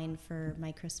wine for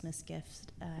my Christmas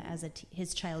gift as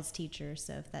his child's teacher.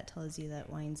 So if that tells you that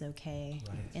wine's okay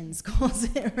in schools,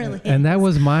 it really is. And that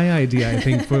was my idea, I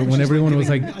think, for when everyone was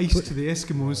like ice to the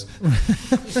Eskimos.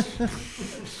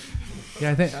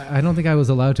 I don't think I was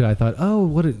allowed to. I thought,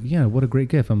 what a great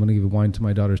gift. I'm going to give wine to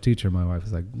my daughter's teacher. My wife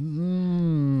was like,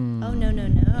 Oh, no.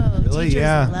 Really? Teachers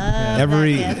Yeah. love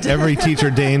that gift. Every teacher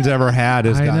Dane's ever had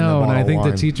has gotten a bottle and I think of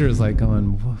wine. the teacher is like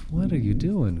going, what are you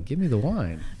doing? Give me the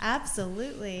wine.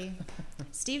 Absolutely.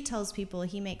 Steve tells people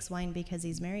he makes wine because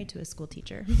he's married to a school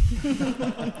teacher.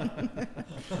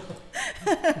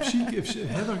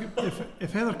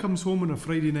 If Heather comes home on a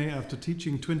Friday night after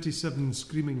teaching 27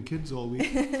 screaming kids all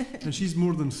week, and she's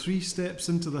more than 3 steps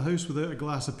into the house without a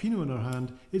glass of Pinot in her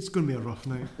hand, it's going to be a rough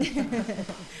night.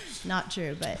 Not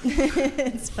true, but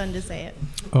it's fun to say it.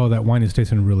 Oh, that wine is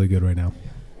tasting really good right now.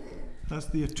 That's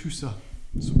the Atusa.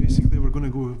 So basically we're going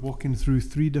to go walking through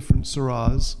 3 different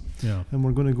Syrahs. Yeah. And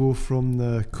we're going to go from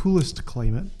the coolest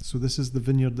climate. So this is the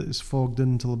vineyard that is fogged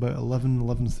in until about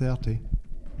 11:30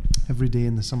 every day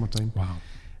in the summertime. Wow.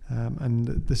 And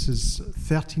this is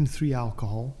 13.3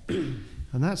 alcohol.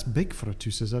 And that's big for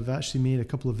Atusas. I've actually made a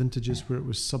couple of vintages where it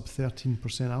was sub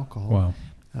 13% alcohol. Wow.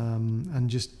 And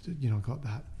just, got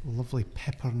that lovely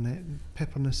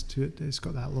pepperness to it. It's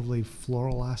got that lovely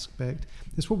floral aspect.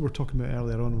 It's what we were talking about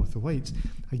earlier on with the whites.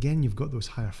 Again, you've got those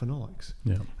higher phenolics.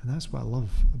 Yeah. And that's what I love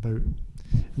about...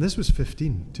 And this was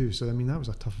 15 too, so that was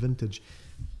a tough vintage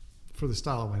for the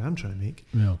style of wine I'm trying to make.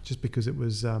 Yeah. Just because it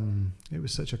was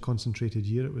such a concentrated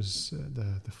year. It was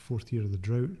the 4th year of the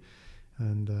drought.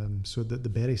 And so that the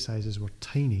berry sizes were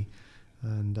tiny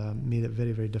and made it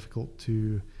very, very difficult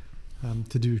to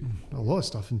do a lot of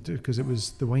stuff, because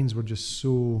the wines were just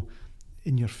so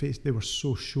in your face. They were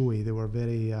so showy. They were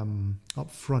very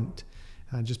upfront,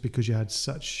 just because you had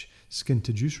such skin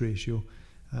to juice ratio.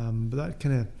 But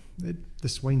that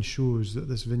this wine shows that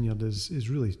this vineyard is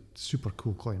really super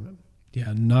cool climate.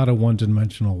 Yeah, not a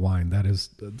one-dimensional wine. That is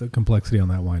the complexity on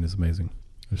that wine is amazing.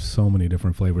 There's so many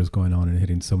different flavors going on and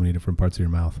hitting so many different parts of your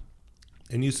mouth.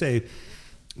 And you say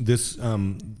this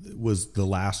was the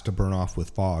last to burn off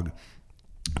with fog.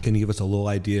 Can you give us a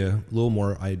little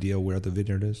more idea where the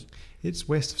vineyard is? It's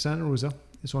west of Santa Rosa.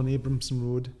 It's on Abramson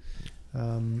Road.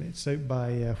 It's out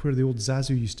by where the old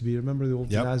Zazu used to be. Remember the old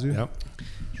Zazu? Yep.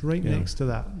 It's right next to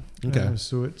that. Okay.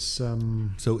 So it's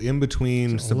so in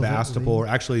between Sebastopol, or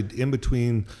actually in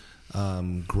between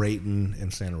Grayton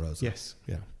and Santa Rosa. Yes.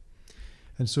 Yeah.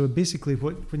 And so basically,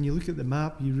 when you look at the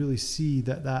map, you really see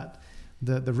that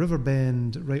the river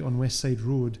bend right on West Side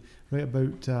Road, right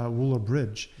about Wohler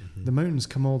Bridge, the mountains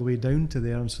come all the way down to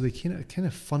there, and so they kind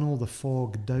of funnel the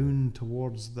fog down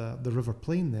towards the river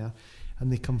plain there,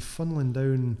 and they come funneling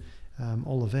down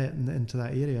Olivet and into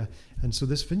that area. And so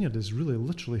this vineyard is really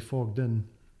literally fogged in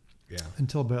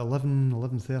until about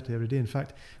 11:30 every day. In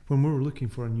fact, when we were looking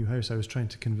for a new house, I was trying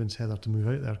to convince Heather to move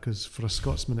out there because for a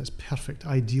Scotsman, it's perfect,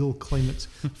 ideal climate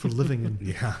for living in.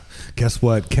 Yeah. Guess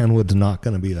what? Kenwood's not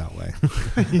going to be that way.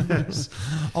 Yes.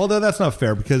 Although that's not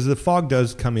fair because the fog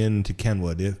does come into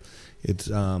Kenwood. It's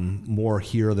more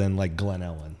here than like Glen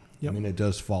Ellen. Yep. I mean, it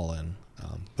does fall in.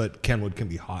 But Kenwood can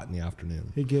be hot in the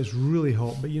afternoon. It gets really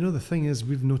hot. But the thing is,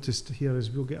 we've noticed here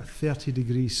is we'll get a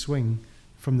 30-degree swing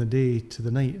from the day to the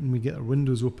night, and we get our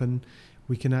windows open.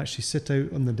 We can actually sit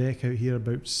out on the deck out here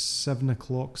about 7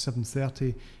 o'clock,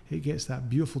 7:30. It gets that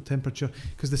beautiful temperature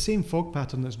because the same fog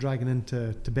pattern that's dragging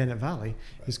into Bennett Valley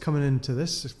is coming into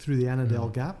this through the Annandale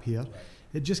Gap here. Right.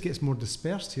 It just gets more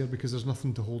dispersed here because there's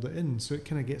nothing to hold it in, so it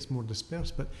kind of gets more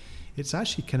dispersed. But it's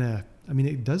actually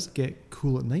it does get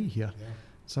cool at night here. Yeah.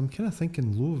 So I'm kind of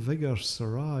thinking low vigor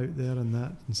Syrah out there in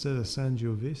that instead of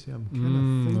Sangiovese. I'm kind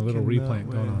of thinking a little replant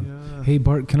going on. Yeah. Hey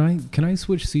Bart, can I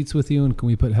switch seats with you and can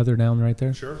we put Heather down right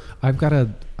there? Sure. I've got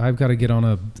to get on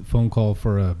a phone call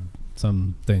for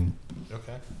something.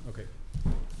 Okay.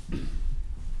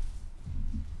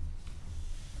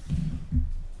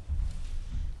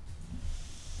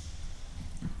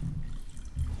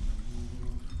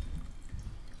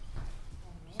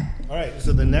 All right,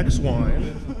 so the next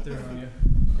wine.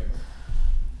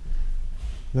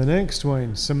 The next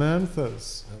wine,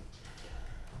 Samantha's.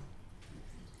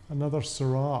 Another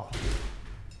Syrah.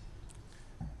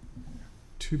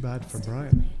 Too bad for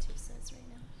Brian.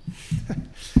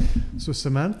 So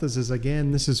Samantha's is,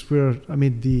 again, this is where I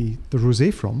made the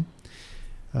rosé from.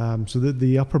 So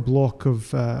the upper block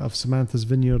of Samantha's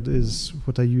vineyard is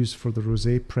what I use for the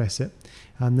rosé, press it.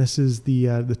 And this is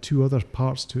the two other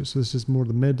parts to it. So this is more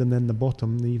the mid and then the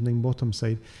bottom, the evening bottom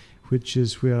side, which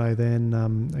is where I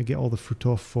then I get all the fruit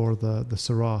off for the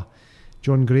Syrah.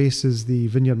 John Grace is the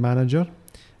vineyard manager.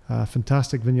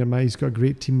 Fantastic vineyard man. He's got a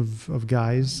great team of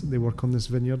guys. They work on this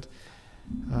vineyard.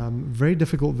 Very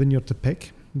difficult vineyard to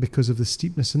pick because of the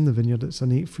steepness in the vineyard. It's an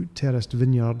 8-foot terraced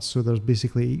vineyard, so there's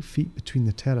basically 8 feet between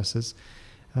the terraces.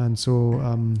 And so,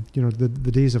 the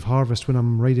days of harvest when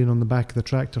I'm riding on the back of the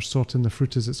tractor sorting the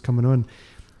fruit as it's coming on,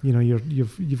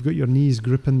 you've got your knees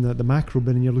gripping the macro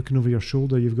bin and you're looking over your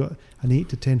shoulder. You've got an 8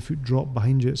 to 10 foot drop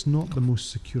behind you. It's not the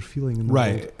most secure feeling in the world.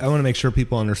 Right. I want to make sure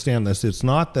people understand this. It's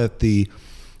not that the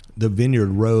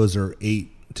vineyard rows are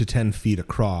 8 to 10 feet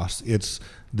across. It's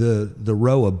the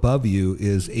row above you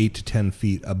is 8 to 10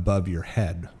 feet above your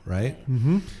head, right?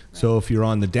 Mm-hmm. So if you're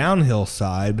on the downhill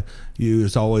side,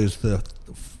 there's always the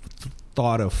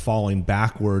thought of falling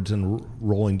backwards and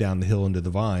rolling down the hill into the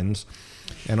vines.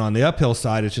 And on the uphill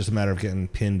side, it's just a matter of getting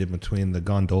pinned in between the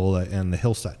gondola and the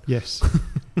hillside. Yes.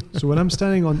 So when I'm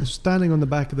standing on the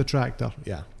back of the tractor,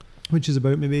 yeah, which is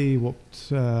about maybe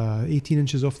 18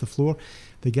 inches off the floor,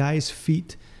 the guy's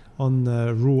feet on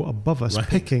the row above us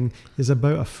picking is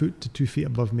about 1 foot to 2 feet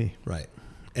above me. Right.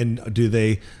 And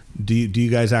do you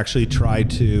guys actually try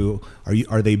to,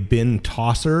 are they bin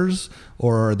tossers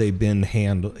or are they bin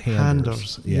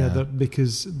handers? Yeah,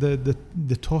 because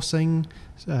the tossing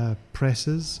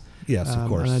presses. Yes, of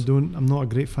course. And I'm not a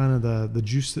great fan of the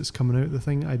juice that's coming out of the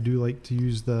thing. I do like to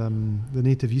use the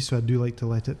native yeast, so I do like to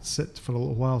let it sit for a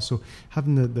little while. So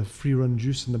having the free run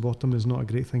juice in the bottom is not a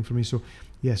great thing for me. So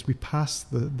yes, we pass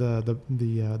the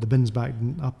bins back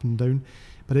up and down.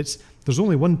 But there's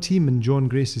only one team in John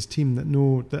Grace's team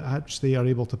that actually are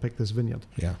able to pick this vineyard.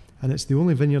 Yeah. And it's the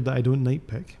only vineyard that I don't night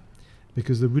pick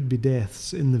because there would be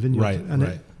deaths in the vineyard. Right, and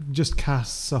it just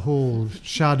casts a whole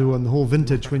shadow on the whole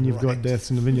vintage when you've got deaths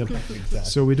in the vineyard. Exactly.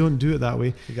 So we don't do it that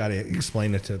way. You got to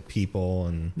explain it to people.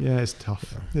 And yeah, it's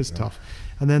tough. It's tough.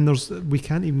 And then we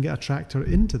can't even get a tractor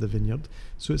into the vineyard.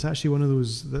 So it's actually one of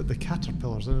those, the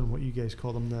caterpillars, I don't know what you guys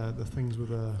call them, the things with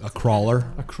a crawler.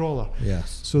 A crawler.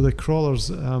 Yes. So the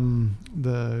crawlers, we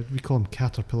call them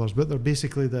caterpillars, but they're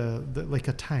basically like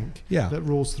a tank that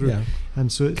rolls through. Yeah.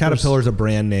 And so Caterpillar's a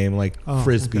brand name like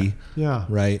Frisbee. Okay. Yeah.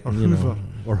 Right. Or Hoover.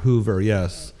 Or Hoover,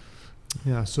 yes.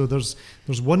 Yeah, so there's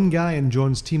one guy in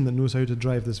John's team that knows how to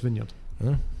drive this vineyard.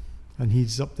 Huh? And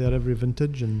he's up there every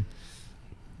vintage and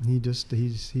he's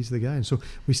the guy. And so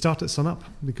we start at sunup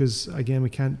because again we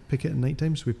can't pick it at night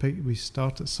time, so we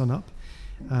start at sunup,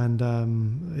 and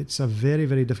it's a very,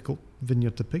 very difficult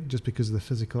vineyard to pick just because of the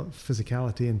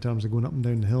physicality in terms of going up and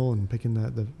down the hill and picking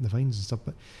the vines and stuff.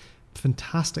 But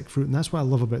fantastic fruit, and that's what I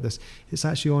love about this. It's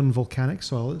actually on volcanic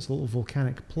soil. It's a little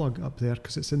volcanic plug up there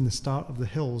because it's in the start of the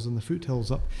hills and the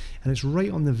foothills up, and it's right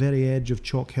on the very edge of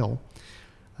Chalk Hill.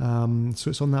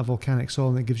 So it's on that volcanic soil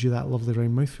and it gives you that lovely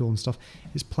round mouthfeel and stuff.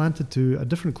 It's planted to a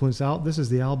different clone. This is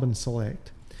the Alban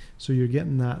Select. So you're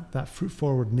getting that fruit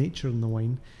forward nature in the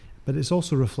wine, but it's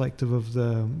also reflective of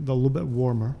the little bit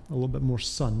warmer, a little bit more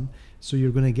sun, so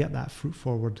you're going to get that fruit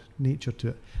forward nature to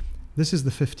it. This is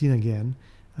the 15 again,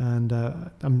 and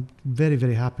I'm very,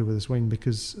 very happy with this wine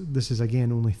because this is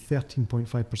again only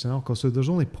 13.5% alcohol, so there's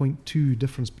only 0.2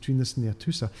 difference between this and the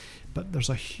Atusa, but there's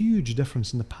a huge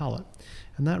difference in the palate,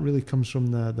 and that really comes from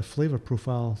the flavor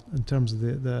profile in terms of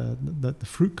the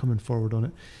fruit coming forward on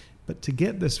it. But to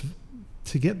get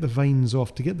the vines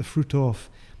off, to get the fruit off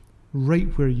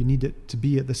right where you need it to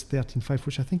be at this 13.5,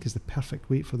 which I think is the perfect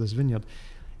weight for this vineyard,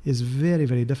 is very,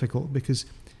 very difficult because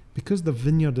the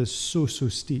vineyard is so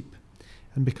steep,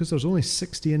 and because there's only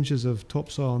 60 inches of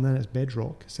topsoil and then it's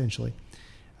bedrock essentially,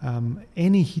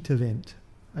 any heat event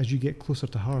as you get closer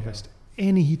to harvest,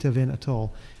 any heat event at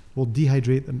all will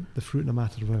dehydrate the fruit in a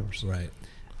matter of hours. Right.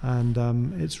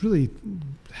 And it's really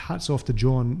hats off to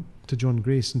John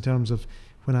Grace in terms of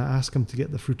when I ask him to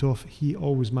get the fruit off, he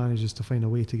always manages to find a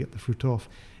way to get the fruit off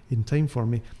in time for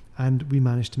me. And we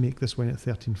managed to make this wine at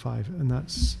 13.5, and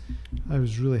I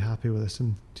was really happy with this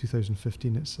in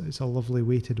 2015. It's a lovely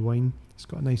weighted wine. It's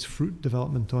got a nice fruit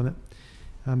development on it,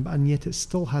 and yet it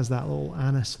still has that little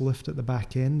anise lift at the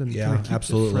back end, and kind of keeps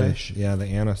absolutely. it fresh. Yeah, the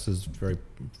anise is very,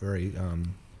 very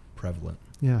prevalent.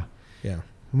 Yeah.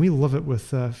 And we love it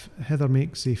with Heather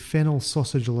makes a fennel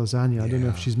sausage lasagna. I don't know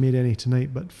if she's made any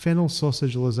tonight, but fennel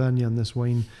sausage lasagna and this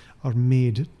wine are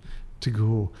made to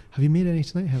go. Have you made any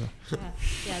tonight, Heather?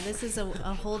 Yeah, this is a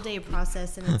whole day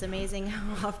process, and it's amazing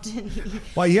how often he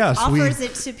offers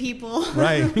it to people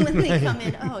right, when they come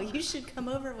in. Oh, you should come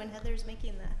over when Heather's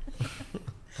making that.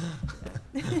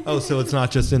 Oh, so it's not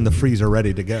just in the freezer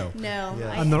ready to go. No.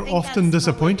 Yeah. And they're often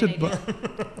disappointed,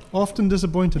 often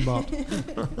disappointed, Bob.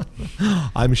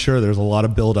 I'm sure there's a lot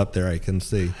of build up there I can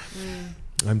see.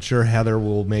 I'm sure Heather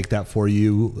will make that for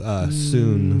you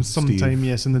soon. Sometime, Steve.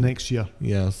 yes, in the next year.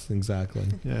 Yes, exactly.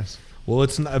 Yes. Well,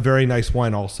 it's a very nice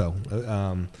wine also.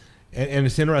 And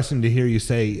it's interesting to hear you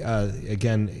say,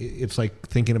 again, it's like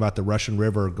thinking about the Russian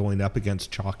River going up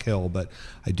against Chalk Hill, but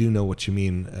I do know what you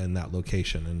mean in that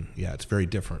location. And yeah, it's very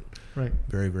different. Right.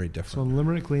 Very, very different. So in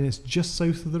Limerick Lane, it's just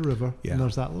south of the river. Yeah. And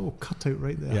there's that little cutout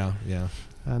right there. Yeah.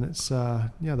 And it's,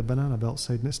 the Banana Belt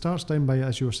side. And it starts down by,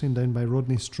 as you were saying, down by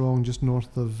Rodney Strong, just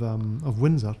north of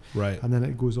Windsor. Right. And then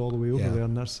it goes all the way over there.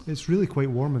 And it's really quite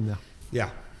warm in there.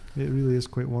 Yeah. It really is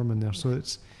quite warm in there. So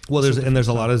it's... Well, there's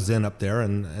a lot of Zin up there,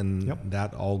 and Yep.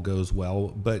 that all goes well.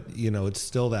 But it's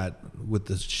still that with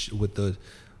the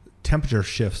temperature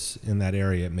shifts in that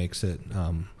area, it makes it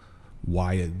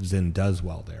why Zin does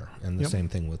well there, and the same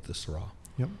thing with the Syrah.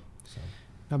 Yep. So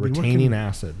retaining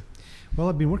acid. Well,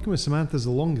 I've been working with Samantha's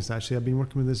the longest actually. I've been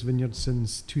working with this vineyard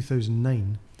since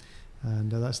 2009,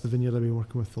 and that's the vineyard I've been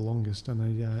working with the longest, and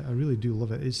I really do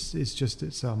love it.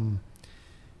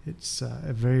 It's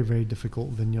a very, very difficult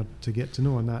vineyard to get to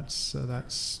know, and that's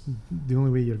the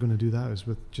only way you're going to do that is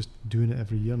with just doing it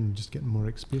every year and just getting more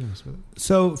experience with it.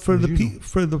 So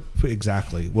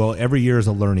exactly. Well, every year is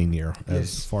a learning year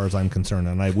as far as I'm concerned,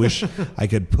 and I wish I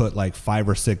could put like 5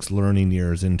 or 6 learning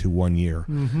years into 1 year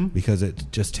because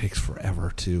it just takes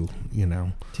forever to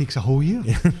Takes a whole year.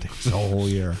 It takes a whole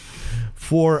year.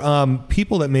 For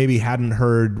people that maybe hadn't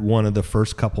heard one of the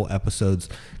first couple episodes,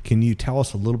 can you tell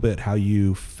us a little bit how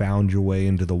you found your way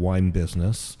into the wine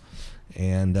business,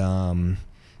 and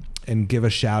give a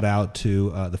shout out to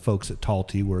the folks at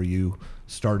Talty, where you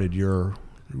started your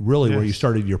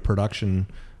production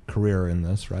career in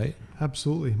this, right?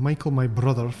 Absolutely. Michael, my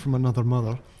brother from another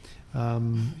mother,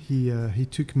 he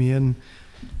took me in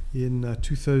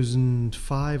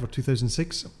 2005 or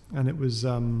 2006, and it was.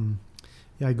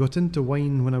 I got into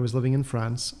wine when I was living in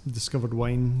France, discovered I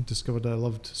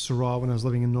loved Syrah when I was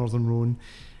living in Northern Rhone.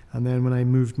 And then when I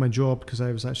moved my job, because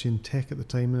I was actually in tech at the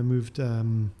time, and I moved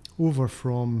over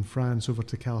from France over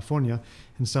to California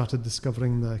and started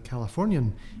discovering the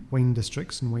Californian wine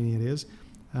districts and wine areas.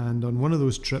 And on one of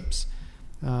those trips,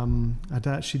 I'd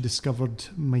actually discovered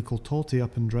Michael Talty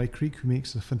up in Dry Creek, who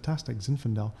makes a fantastic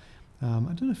Zinfandel. I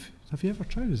don't know have you ever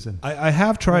tried a Zin? I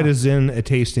have tried a Zin at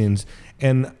tastings,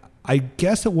 and I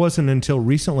guess it wasn't until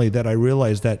recently that I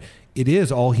realized that it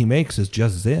is all he makes is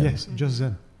just Zin. Yes, just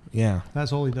Zin. Yeah.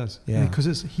 That's all he does. Yeah.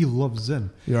 Because he loves Zin.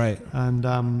 You're right.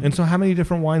 And so how many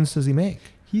different wines does he make?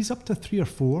 He's up to three or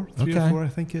four, I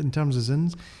think, in terms of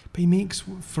Zins. But he makes,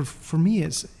 for me,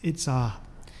 it's a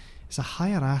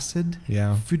higher acid,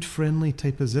 food-friendly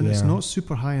type of Zin. Yeah. It's not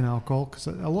super high in alcohol, because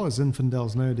a lot of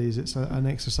Zinfandels nowadays, it's an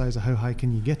exercise of how high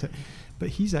can you get it. But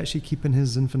he's actually keeping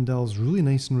his Zinfandels really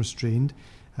nice and restrained,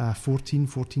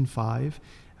 14.5,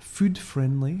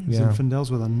 food-friendly Zinfandels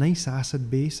with a nice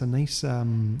acid base, a nice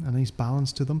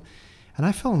balance to them. And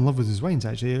I fell in love with his wines,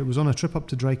 actually. It was on a trip up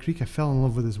to Dry Creek. I fell in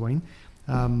love with his wine.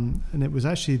 And it was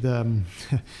actually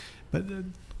but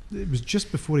it was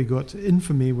just before he got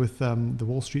infamy with the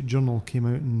Wall Street Journal came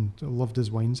out and loved his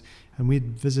wines. And we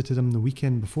had visited him the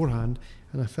weekend beforehand.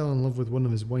 And I fell in love with one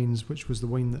of his wines, which was the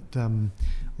wine that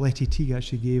Letty Teague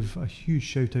actually gave a huge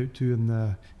shout out to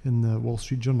in the Wall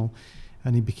Street Journal.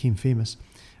 And he became famous.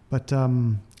 But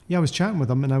I was chatting with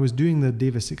him, and I was doing the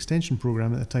Davis Extension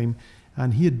program at the time,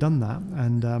 and he had done that.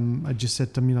 And I just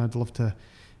said to him, I'd love to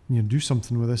do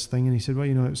something with this thing. And he said, well,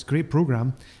 it's a great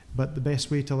program, but the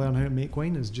best way to learn how to make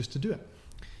wine is just to do it.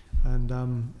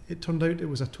 And it turned out it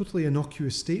was a totally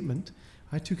innocuous statement.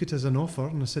 I took it as an offer,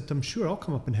 and I said to him, sure, I'll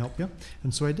come up and help you.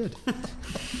 And so I did.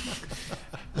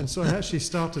 And so I actually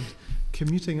started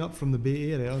commuting up from the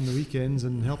Bay Area on the weekends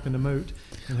and helping him out,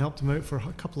 and helped him out for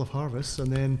a couple of harvests.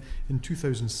 And then in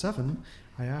 2007,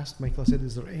 I asked Michael, I said,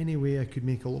 is there any way I could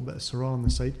make a little bit of Syrah on the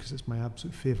side, because it's my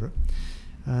absolute favourite.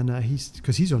 And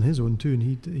because he's on his own too, and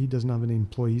he doesn't have any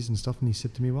employees and stuff. And he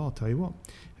said to me, well, I'll tell you what,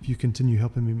 if you continue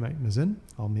helping me make Mazin,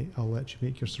 I'll let you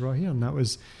make your Syrah here. And that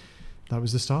was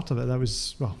the start of it.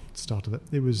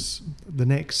 It was the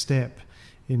next step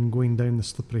in going down the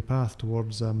slippery path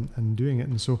towards and doing it.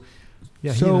 And so, he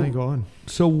and I got on.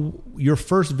 So your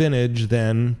first vintage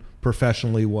then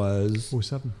professionally was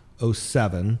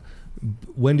 07.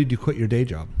 When did you quit your day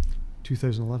job?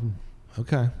 2011.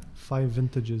 Okay. 5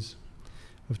 vintages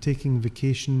of taking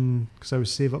vacation, because I would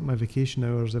save up my vacation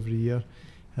hours every year,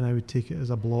 and I would take it as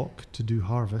a block to do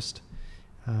harvest.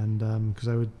 And because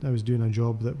I was doing a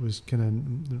job that was kind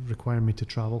of requiring me to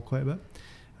travel quite a bit.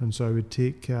 And so I would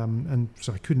take, and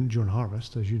so I couldn't during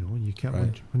harvest, as you know. You can't,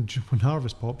 right. when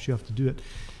harvest pops, you have to do it.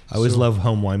 I always love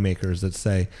home winemakers that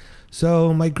say,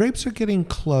 so my grapes are getting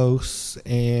close,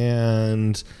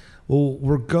 and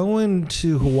we're going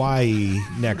to Hawaii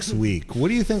next week. What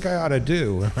do you think I ought to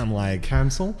do? And I'm like,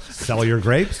 cancel? Sell your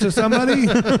grapes to somebody?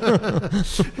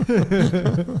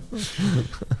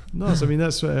 No, so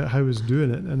that's how I was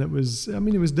doing it. And it was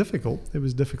difficult. It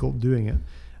was difficult doing it.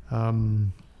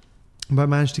 But I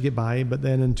managed to get by. But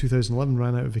then in 2011,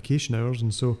 ran out of vacation hours,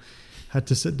 and so had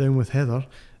to sit down with Heather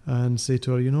and say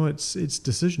to her, it's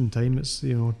decision time. It's,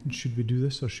 should we do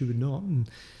this or should we not? And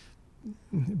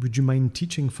would you mind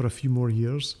teaching for a few more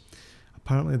years?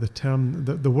 Apparently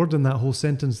the word in that whole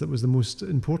sentence that was the most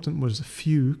important was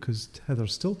few, because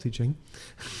Heather's still teaching.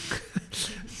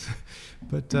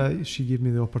 But she gave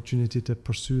me the opportunity to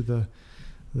pursue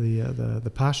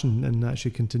the passion and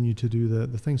actually continue to do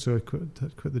the thing. So I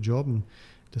quit the job and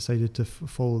decided to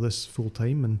follow this full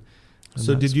time. And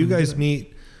so did you guys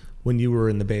meet when you were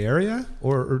in the Bay Area,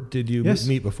 or did you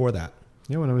meet before that?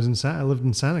 Yeah, when I was I lived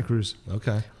in Santa Cruz.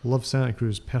 Okay. Love Santa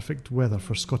Cruz. Perfect weather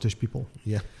for Scottish people.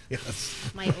 Yeah.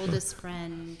 Yes. My oldest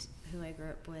friend, who I grew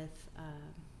up with,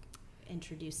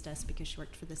 introduced us because she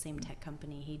worked for the same tech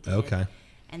company he did. Okay.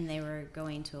 And they were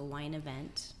going to a wine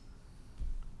event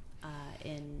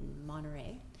in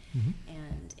Monterey. Mm-hmm.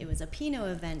 And it was a Pinot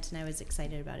event, and I was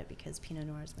excited about it because Pinot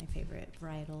Noir is my favorite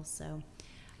varietal. So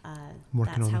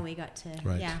that's how we got to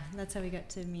that's how we got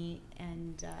to meet.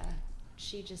 And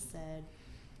she just said,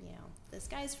 this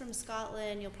guy's from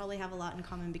Scotland. You'll probably have a lot in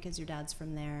common because your dad's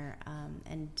from there.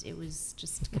 And it was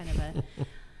just kind of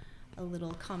a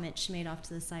little comment she made off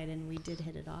to the side, and we did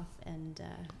hit it off. And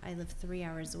I live 3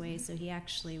 hours away, so he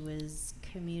actually was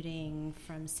commuting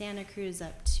from Santa Cruz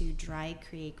up to Dry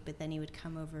Creek, but then he would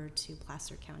come over to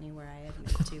Placer County, where I had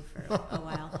moved to for a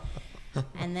while.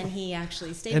 And then he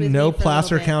actually stayed with me. And no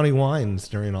Placer County wines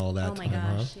during all that time. Oh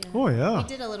my gosh. Yeah. Oh yeah. We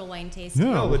did a little wine tasting.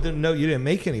 Yeah. No, you didn't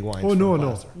make any wines. Oh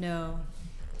no. No.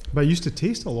 But I used to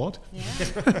taste a lot. Yeah. We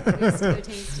used to go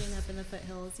tasting up in the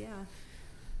foothills, yeah.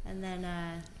 And then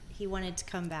he wanted to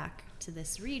come back to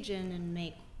this region and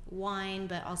make wine,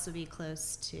 but also be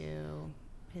close to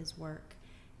his work.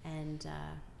 And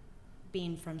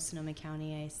being from Sonoma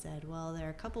County, I said, well, there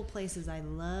are a couple places I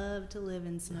love to live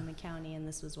in Sonoma County, and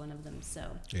this was one of them. So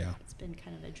it's been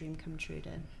kind of a dream come true to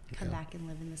come back and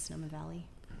live in the Sonoma Valley.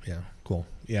 Yeah, cool.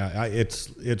 Yeah,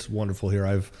 it's wonderful here.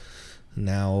 I've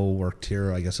now worked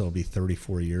here, I guess it'll be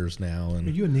 34 years now. And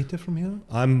are you a native from here?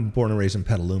 I'm born and raised in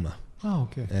Petaluma. Oh,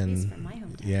 okay. And he's from my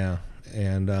hometown. Yeah,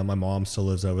 and my mom still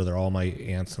lives over there. All my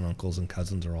aunts and uncles and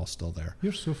cousins are all still there.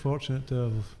 You're so fortunate to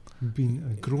have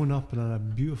been grown up in a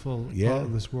beautiful part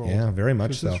of this world. Yeah, very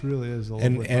much so. This really is a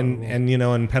and lovely part of the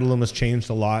world. And Petaluma's changed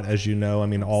a lot, as you know. I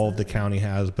mean, all of the county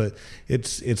has, but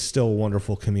it's still a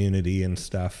wonderful community and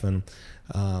stuff. And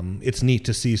it's neat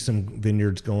to see some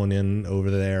vineyards going in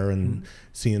over there and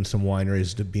seeing some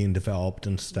wineries being developed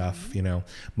and stuff.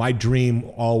 My dream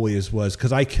always was,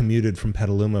 because I commuted from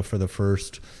Petaluma for the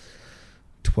first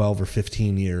 12 or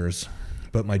 15 years.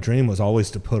 But my dream was always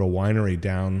to put a winery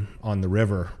down on the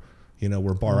river,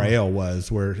 where Bar Ale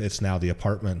was, where it's now the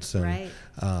apartments, and Right.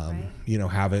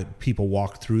 have people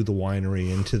walk through the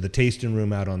winery into the tasting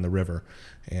room out on the river,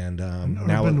 and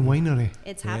now urban winery.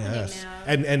 It's happening yes. now.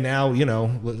 And now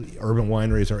urban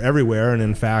wineries are everywhere, and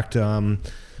in fact,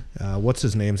 what's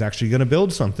his name's actually going to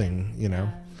build something,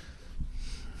 Yeah,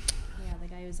 the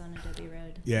guy who's on Adobe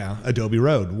Road. Yeah, Adobe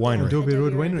Road Winery. Adobe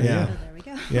Road Winery, yeah. Oh, there we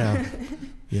go. Yeah.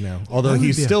 Although That would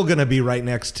he's be still going to be right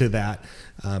next to that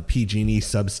PG&E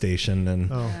substation, and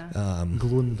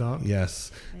glow in the dark.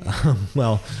 yes,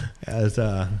 well, as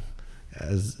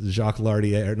Jacques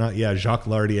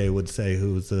Lardier would say,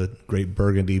 who's a great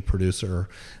Burgundy producer,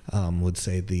 would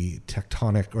say the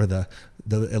tectonic or the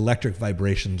electric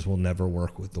vibrations will never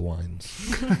work with the wines.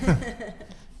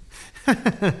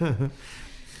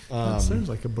 That sounds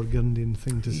like a Burgundian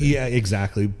thing to say. Yeah,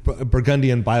 exactly.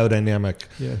 Burgundian biodynamic.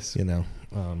 Yes. Yes.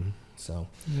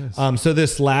 Yes. So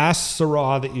this last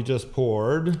Syrah that you just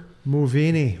poured,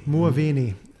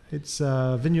 Moaveni. It's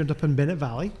a vineyard up in Bennett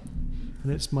Valley,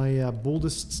 and it's my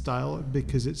boldest style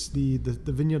because it's the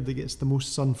vineyard that gets the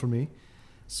most sun for me.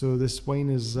 So this wine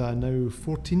is now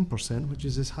 14%, which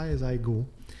is as high as I go.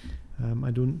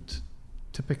 I don't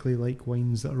typically like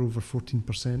wines that are over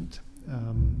 14%.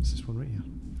 Is this one right here?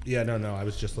 yeah, no, I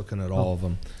was just looking at all of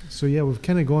them. So yeah, we've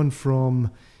kind of gone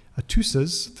from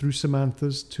Atusas through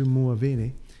Samantha's to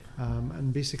Moaveni.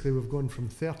 And basically we've gone from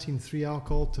 13.3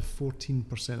 alcohol to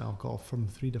 14% alcohol from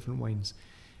 3 different wines.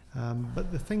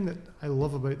 But the thing that I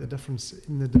love about the difference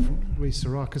in the different ways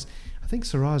Syrah, because I think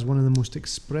Syrah is one of the most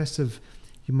expressive,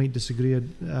 you might disagree,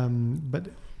 but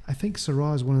I think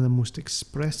Syrah is one of the most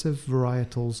expressive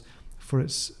varietals for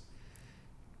its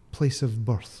place of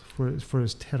birth, for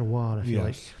its terroir, if you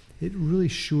like. It really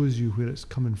shows you where it's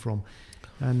coming from.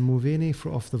 And Moaveni,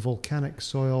 off the volcanic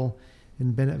soil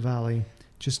in Bennett Valley,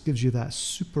 just gives you that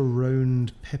super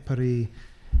round, peppery,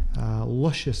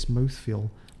 luscious mouthfeel.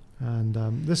 And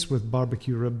this with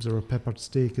barbecue ribs or a peppered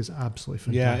steak is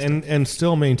absolutely fantastic. Yeah, and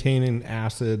still maintaining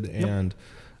acid. And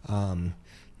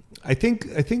I think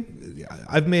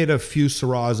I've made a few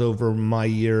Syrahs over my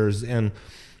years, and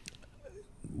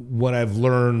what I've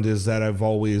learned is that I've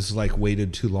always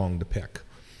waited too long to pick.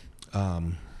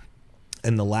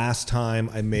 And the last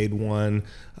time I made one,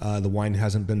 the wine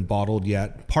hasn't been bottled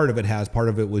yet. Part of it has. Part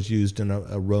of it was used in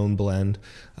a Rhone blend.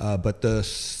 But the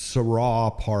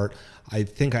Syrah part, I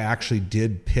think I actually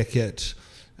did pick it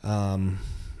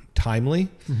timely,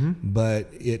 but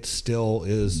it still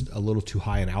is a little too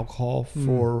high in alcohol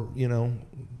for,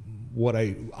 what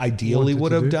I ideally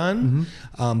would have done.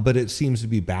 But it seems to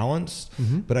be balanced.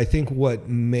 But I think what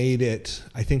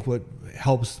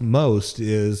helps most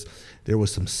is there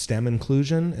was some stem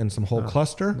inclusion and some whole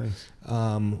cluster,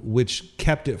 which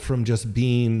kept it from just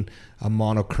being a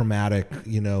monochromatic,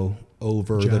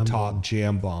 over the top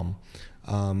jam bomb.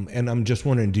 And I'm just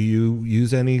wondering, do you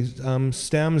use any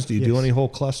stems? Do you do any whole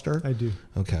cluster? I do.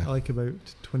 Okay. I like about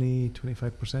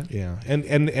 20-25%. Yeah.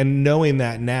 And knowing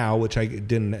that now, which I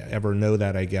didn't ever know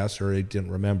that, I guess, or I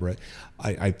didn't remember it,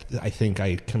 I think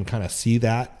I can kind of see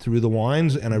that through the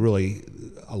wines, and I really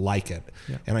like it.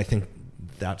 Yeah. And I think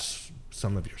that's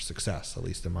some of your success, at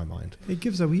least in my mind. It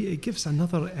gives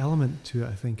another element to it,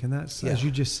 I think, and that's, as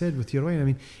you just said with your wine, I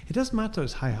mean, it doesn't matter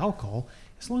it's high alcohol,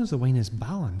 as long as the wine is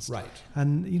balanced. Right.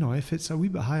 And, if it's a wee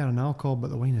bit higher in alcohol,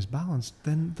 but the wine is balanced,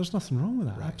 then there's nothing wrong with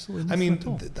that. Right. Absolutely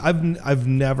nothing at all. I've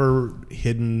never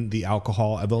hidden the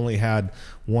alcohol. I've only had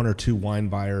 1 or 2 wine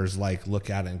buyers look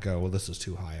at it and go, well, this is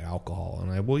too high alcohol.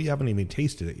 And you haven't even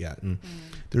tasted it yet. And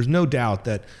there's no doubt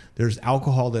that there's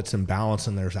alcohol that's in balance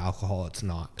and there's alcohol that's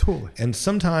not. Totally. And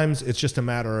sometimes it's just a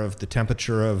matter of the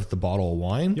temperature of the bottle of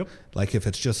wine. Yep. If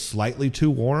it's just slightly too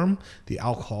warm, the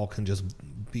alcohol can just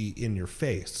be in your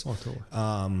face. Oh, totally.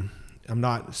 I'm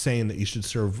not saying that you should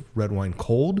serve red wine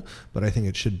cold, but I think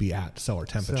it should be at cellar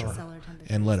temperature,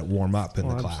 and let it warm up in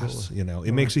the glass. Absolutely.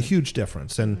 It makes a huge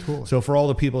difference. And so for all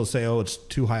the people that say, oh, it's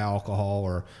too high alcohol,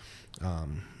 or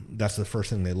that's the first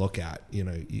thing they look at.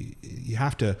 You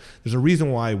have to. There's a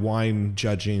reason why wine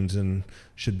judging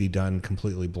should be done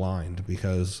completely blind,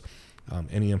 because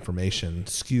any information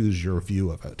skews your view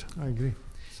of it. I agree.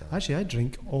 Actually, I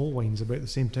drink all wines about the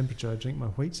same temperature. I drink my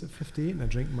whites at 58 and I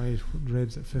drink my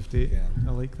reds at 58. Yeah. I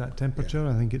like that temperature.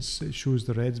 Yeah. I think it shows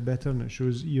the reds better, and it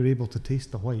shows you're able to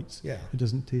taste the whites. Yeah. It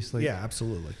doesn't taste like... Yeah,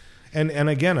 absolutely. And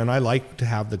again, I like to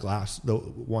have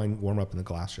the wine warm up in the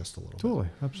glass just a little bit. Totally,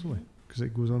 absolutely, because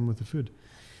it goes on with the food.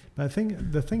 But I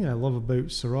think the thing I love about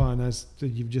Syrah, and as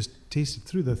you've just tasted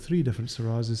through the 3 different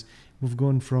Syrahs, is we've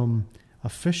gone from a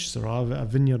fish Syrah, a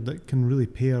vineyard that can really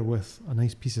pair with a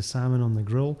nice piece of salmon on the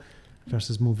grill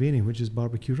versus Mulvaney, which is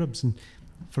barbecue ribs. And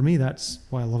for me, that's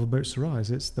what I love about Syrah.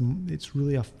 Is it's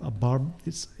really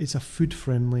it's a food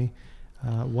friendly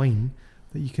wine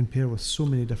that you can pair with so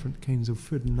many different kinds of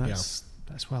food, and that's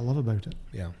what I love about it.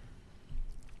 Yeah,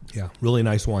 really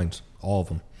nice wines, all of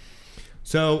them.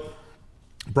 So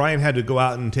Brian had to go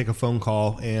out and take a phone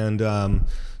call, and so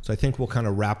I think we'll kind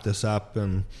of wrap this up.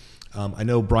 And I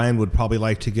know Brian would probably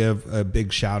like to give a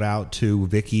big shout out to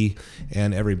Vicky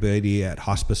and everybody at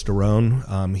Hospice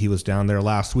Daron. He was down there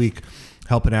last week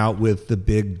helping out with the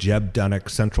big Jeb Dunnock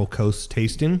Central Coast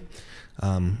tasting.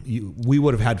 We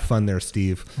would have had fun there,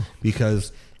 Steve,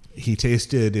 because he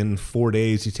tasted in 4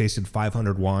 days, he tasted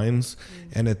 500 wines.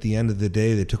 And at the end of the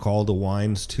day, they took all the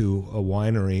wines to a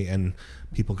winery and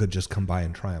people could just come by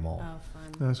and try them all. Oh,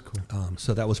 fun. That's cool.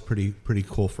 So that was pretty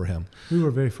cool for him. We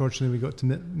were very fortunate. We got to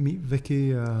meet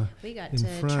Vicky We got in to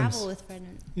France. travel with Fred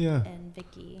and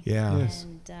Vicky. Yeah. Yes.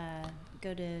 And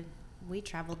we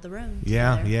traveled the Rhone.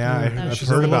 Yeah, together. yeah. That was I've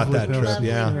just heard a about that lovely trip. lovely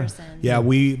Yeah. person. Yeah,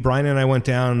 Brian and I went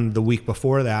down the week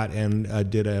before that and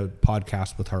did a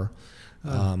podcast with her.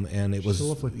 And it was a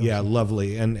lovely person.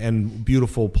 lovely and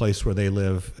beautiful place where they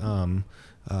live down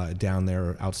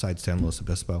there outside San Luis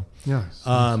Obispo. Yeah.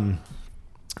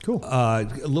 Cool.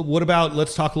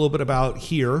 Let's talk a little bit about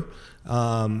here.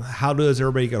 How does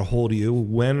everybody get a hold of you?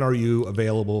 When are you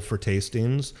available for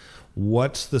tastings?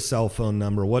 What's the cell phone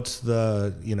number? What's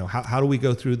the, how do we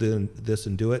go through this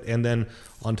and do it? And then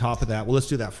on top of that, let's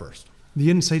do that first. The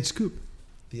Inside Scoop.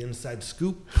 The Inside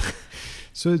Scoop.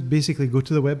 So basically go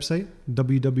to the website,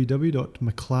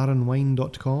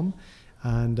 www.maclarenwine.com,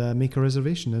 and make a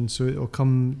reservation. And so it'll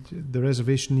come, the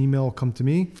reservation email will come to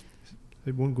me.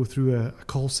 It won't go through a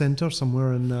call center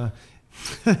somewhere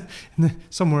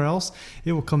somewhere else.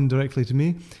 It will come directly to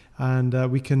me, and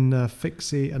we can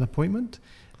fix an appointment.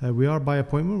 We are by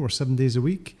appointment. We're 7 days a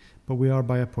week, but we are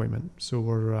by appointment. So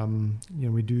we're,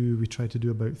 we try to do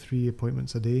about 3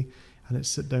 appointments a day, and it's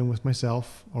sit down with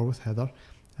myself or with Heather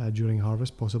during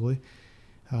harvest, possibly.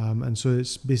 And so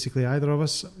it's basically either of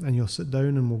us, and you'll sit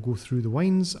down and we'll go through the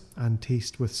wines and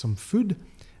taste with some food,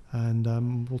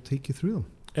 and we'll take you through them.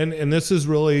 And this is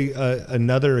really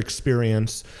another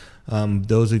experience.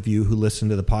 Those of you who listen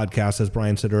to the podcast, as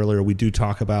Brian said earlier, we do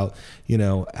talk about,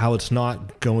 how it's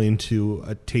not going to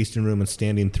a tasting room and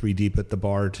standing 3 deep at the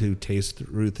bar to taste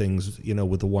through things,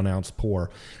 with a 1 ounce pour.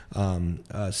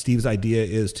 Steve's idea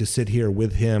is to sit here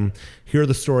with him, hear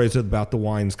the stories about the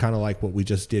wines, kind of like what we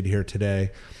just did here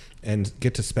today, and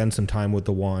get to spend some time with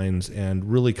the wines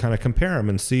and really kind of compare them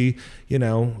and see,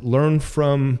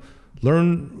 learn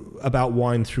about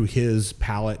wine through his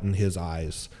palate and his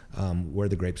eyes, where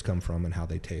the grapes come from and how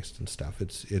they taste and stuff.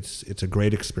 It's a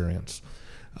great experience.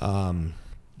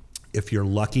 If you're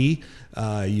lucky,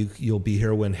 you'll be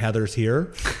here when Heather's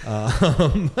here.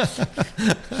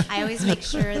 I always make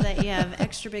sure that you have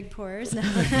extra big pours. No.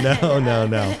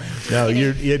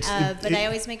 But I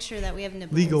always make sure that we have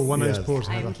nibbles. Legal 1 ounce pours.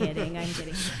 I'm kidding.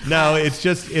 No,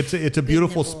 it's a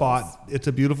beautiful spot. It's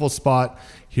a beautiful spot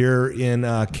here in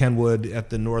Kenwood at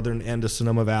the northern end of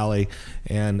Sonoma Valley,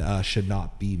 and should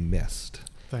not be missed.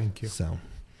 Thank you. So,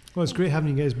 well, it's great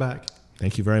having you guys back.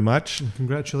 Thank you very much. And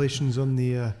congratulations on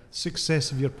the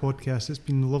success of your podcast. It's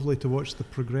been lovely to watch the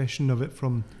progression of it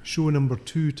from show number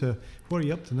 2 to, what are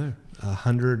you up to now?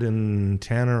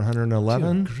 110 or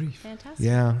 111. Fantastic.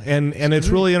 Yeah, and it's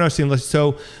really interesting.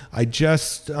 So I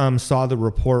just saw the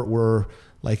report. We're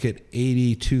like at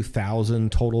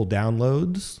 82,000 total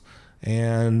downloads,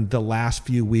 and the last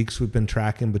few weeks we've been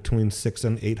tracking between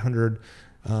 600 and 800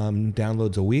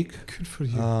 downloads a week. Good for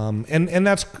you. And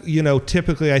that's,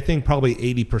 typically I think probably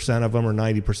 80% of them or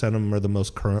 90% of them are the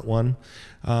most current one.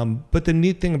 But the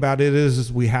neat thing about it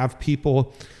is we have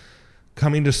people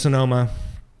coming to Sonoma,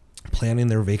 planning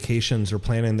their vacations or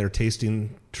planning their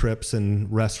tasting trips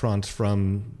and restaurants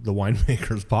from the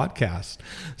Winemakers podcast.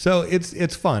 So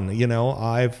it's fun.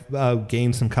 I've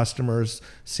gained some customers.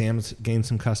 Sam's gained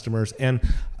some customers. And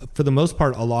for the most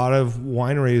part, a lot of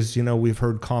wineries, we've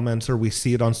heard comments or we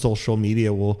see it on social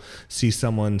media. We'll see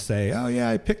someone say, oh yeah,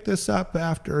 I picked this up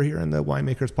after hearing the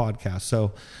Winemakers podcast.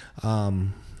 So,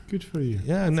 good for you.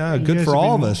 Yeah, no, good for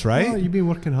all of us, right? Well, you've been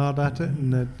working hard at it,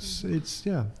 and it's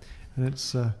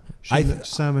shame that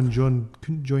Sam and John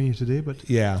couldn't join you today, but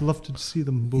I'd love to see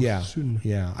them both soon.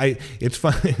 Yeah, it's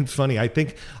fun. It's funny. I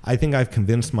think I've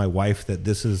convinced my wife that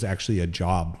this is actually a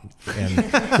job,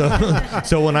 and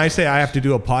so when I say I have to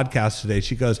do a podcast today,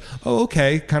 she goes, "Oh,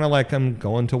 okay," kind of like I'm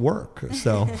going to work.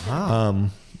 So,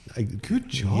 good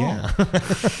job.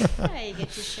 Yeah. You get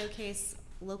to showcase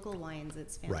local wines.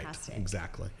 It's fantastic. Right,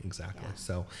 exactly. Yeah.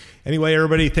 So anyway,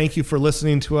 everybody, thank you for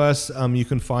listening to us. You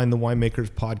can find the Winemakers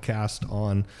podcast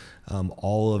on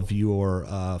all of your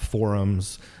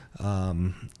forums,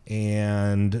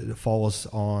 and follow us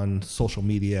on social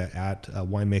media at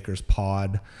Winemakers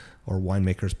Pod or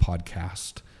Winemakers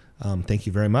Podcast. Thank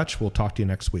you very much. We'll talk to you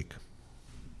next week.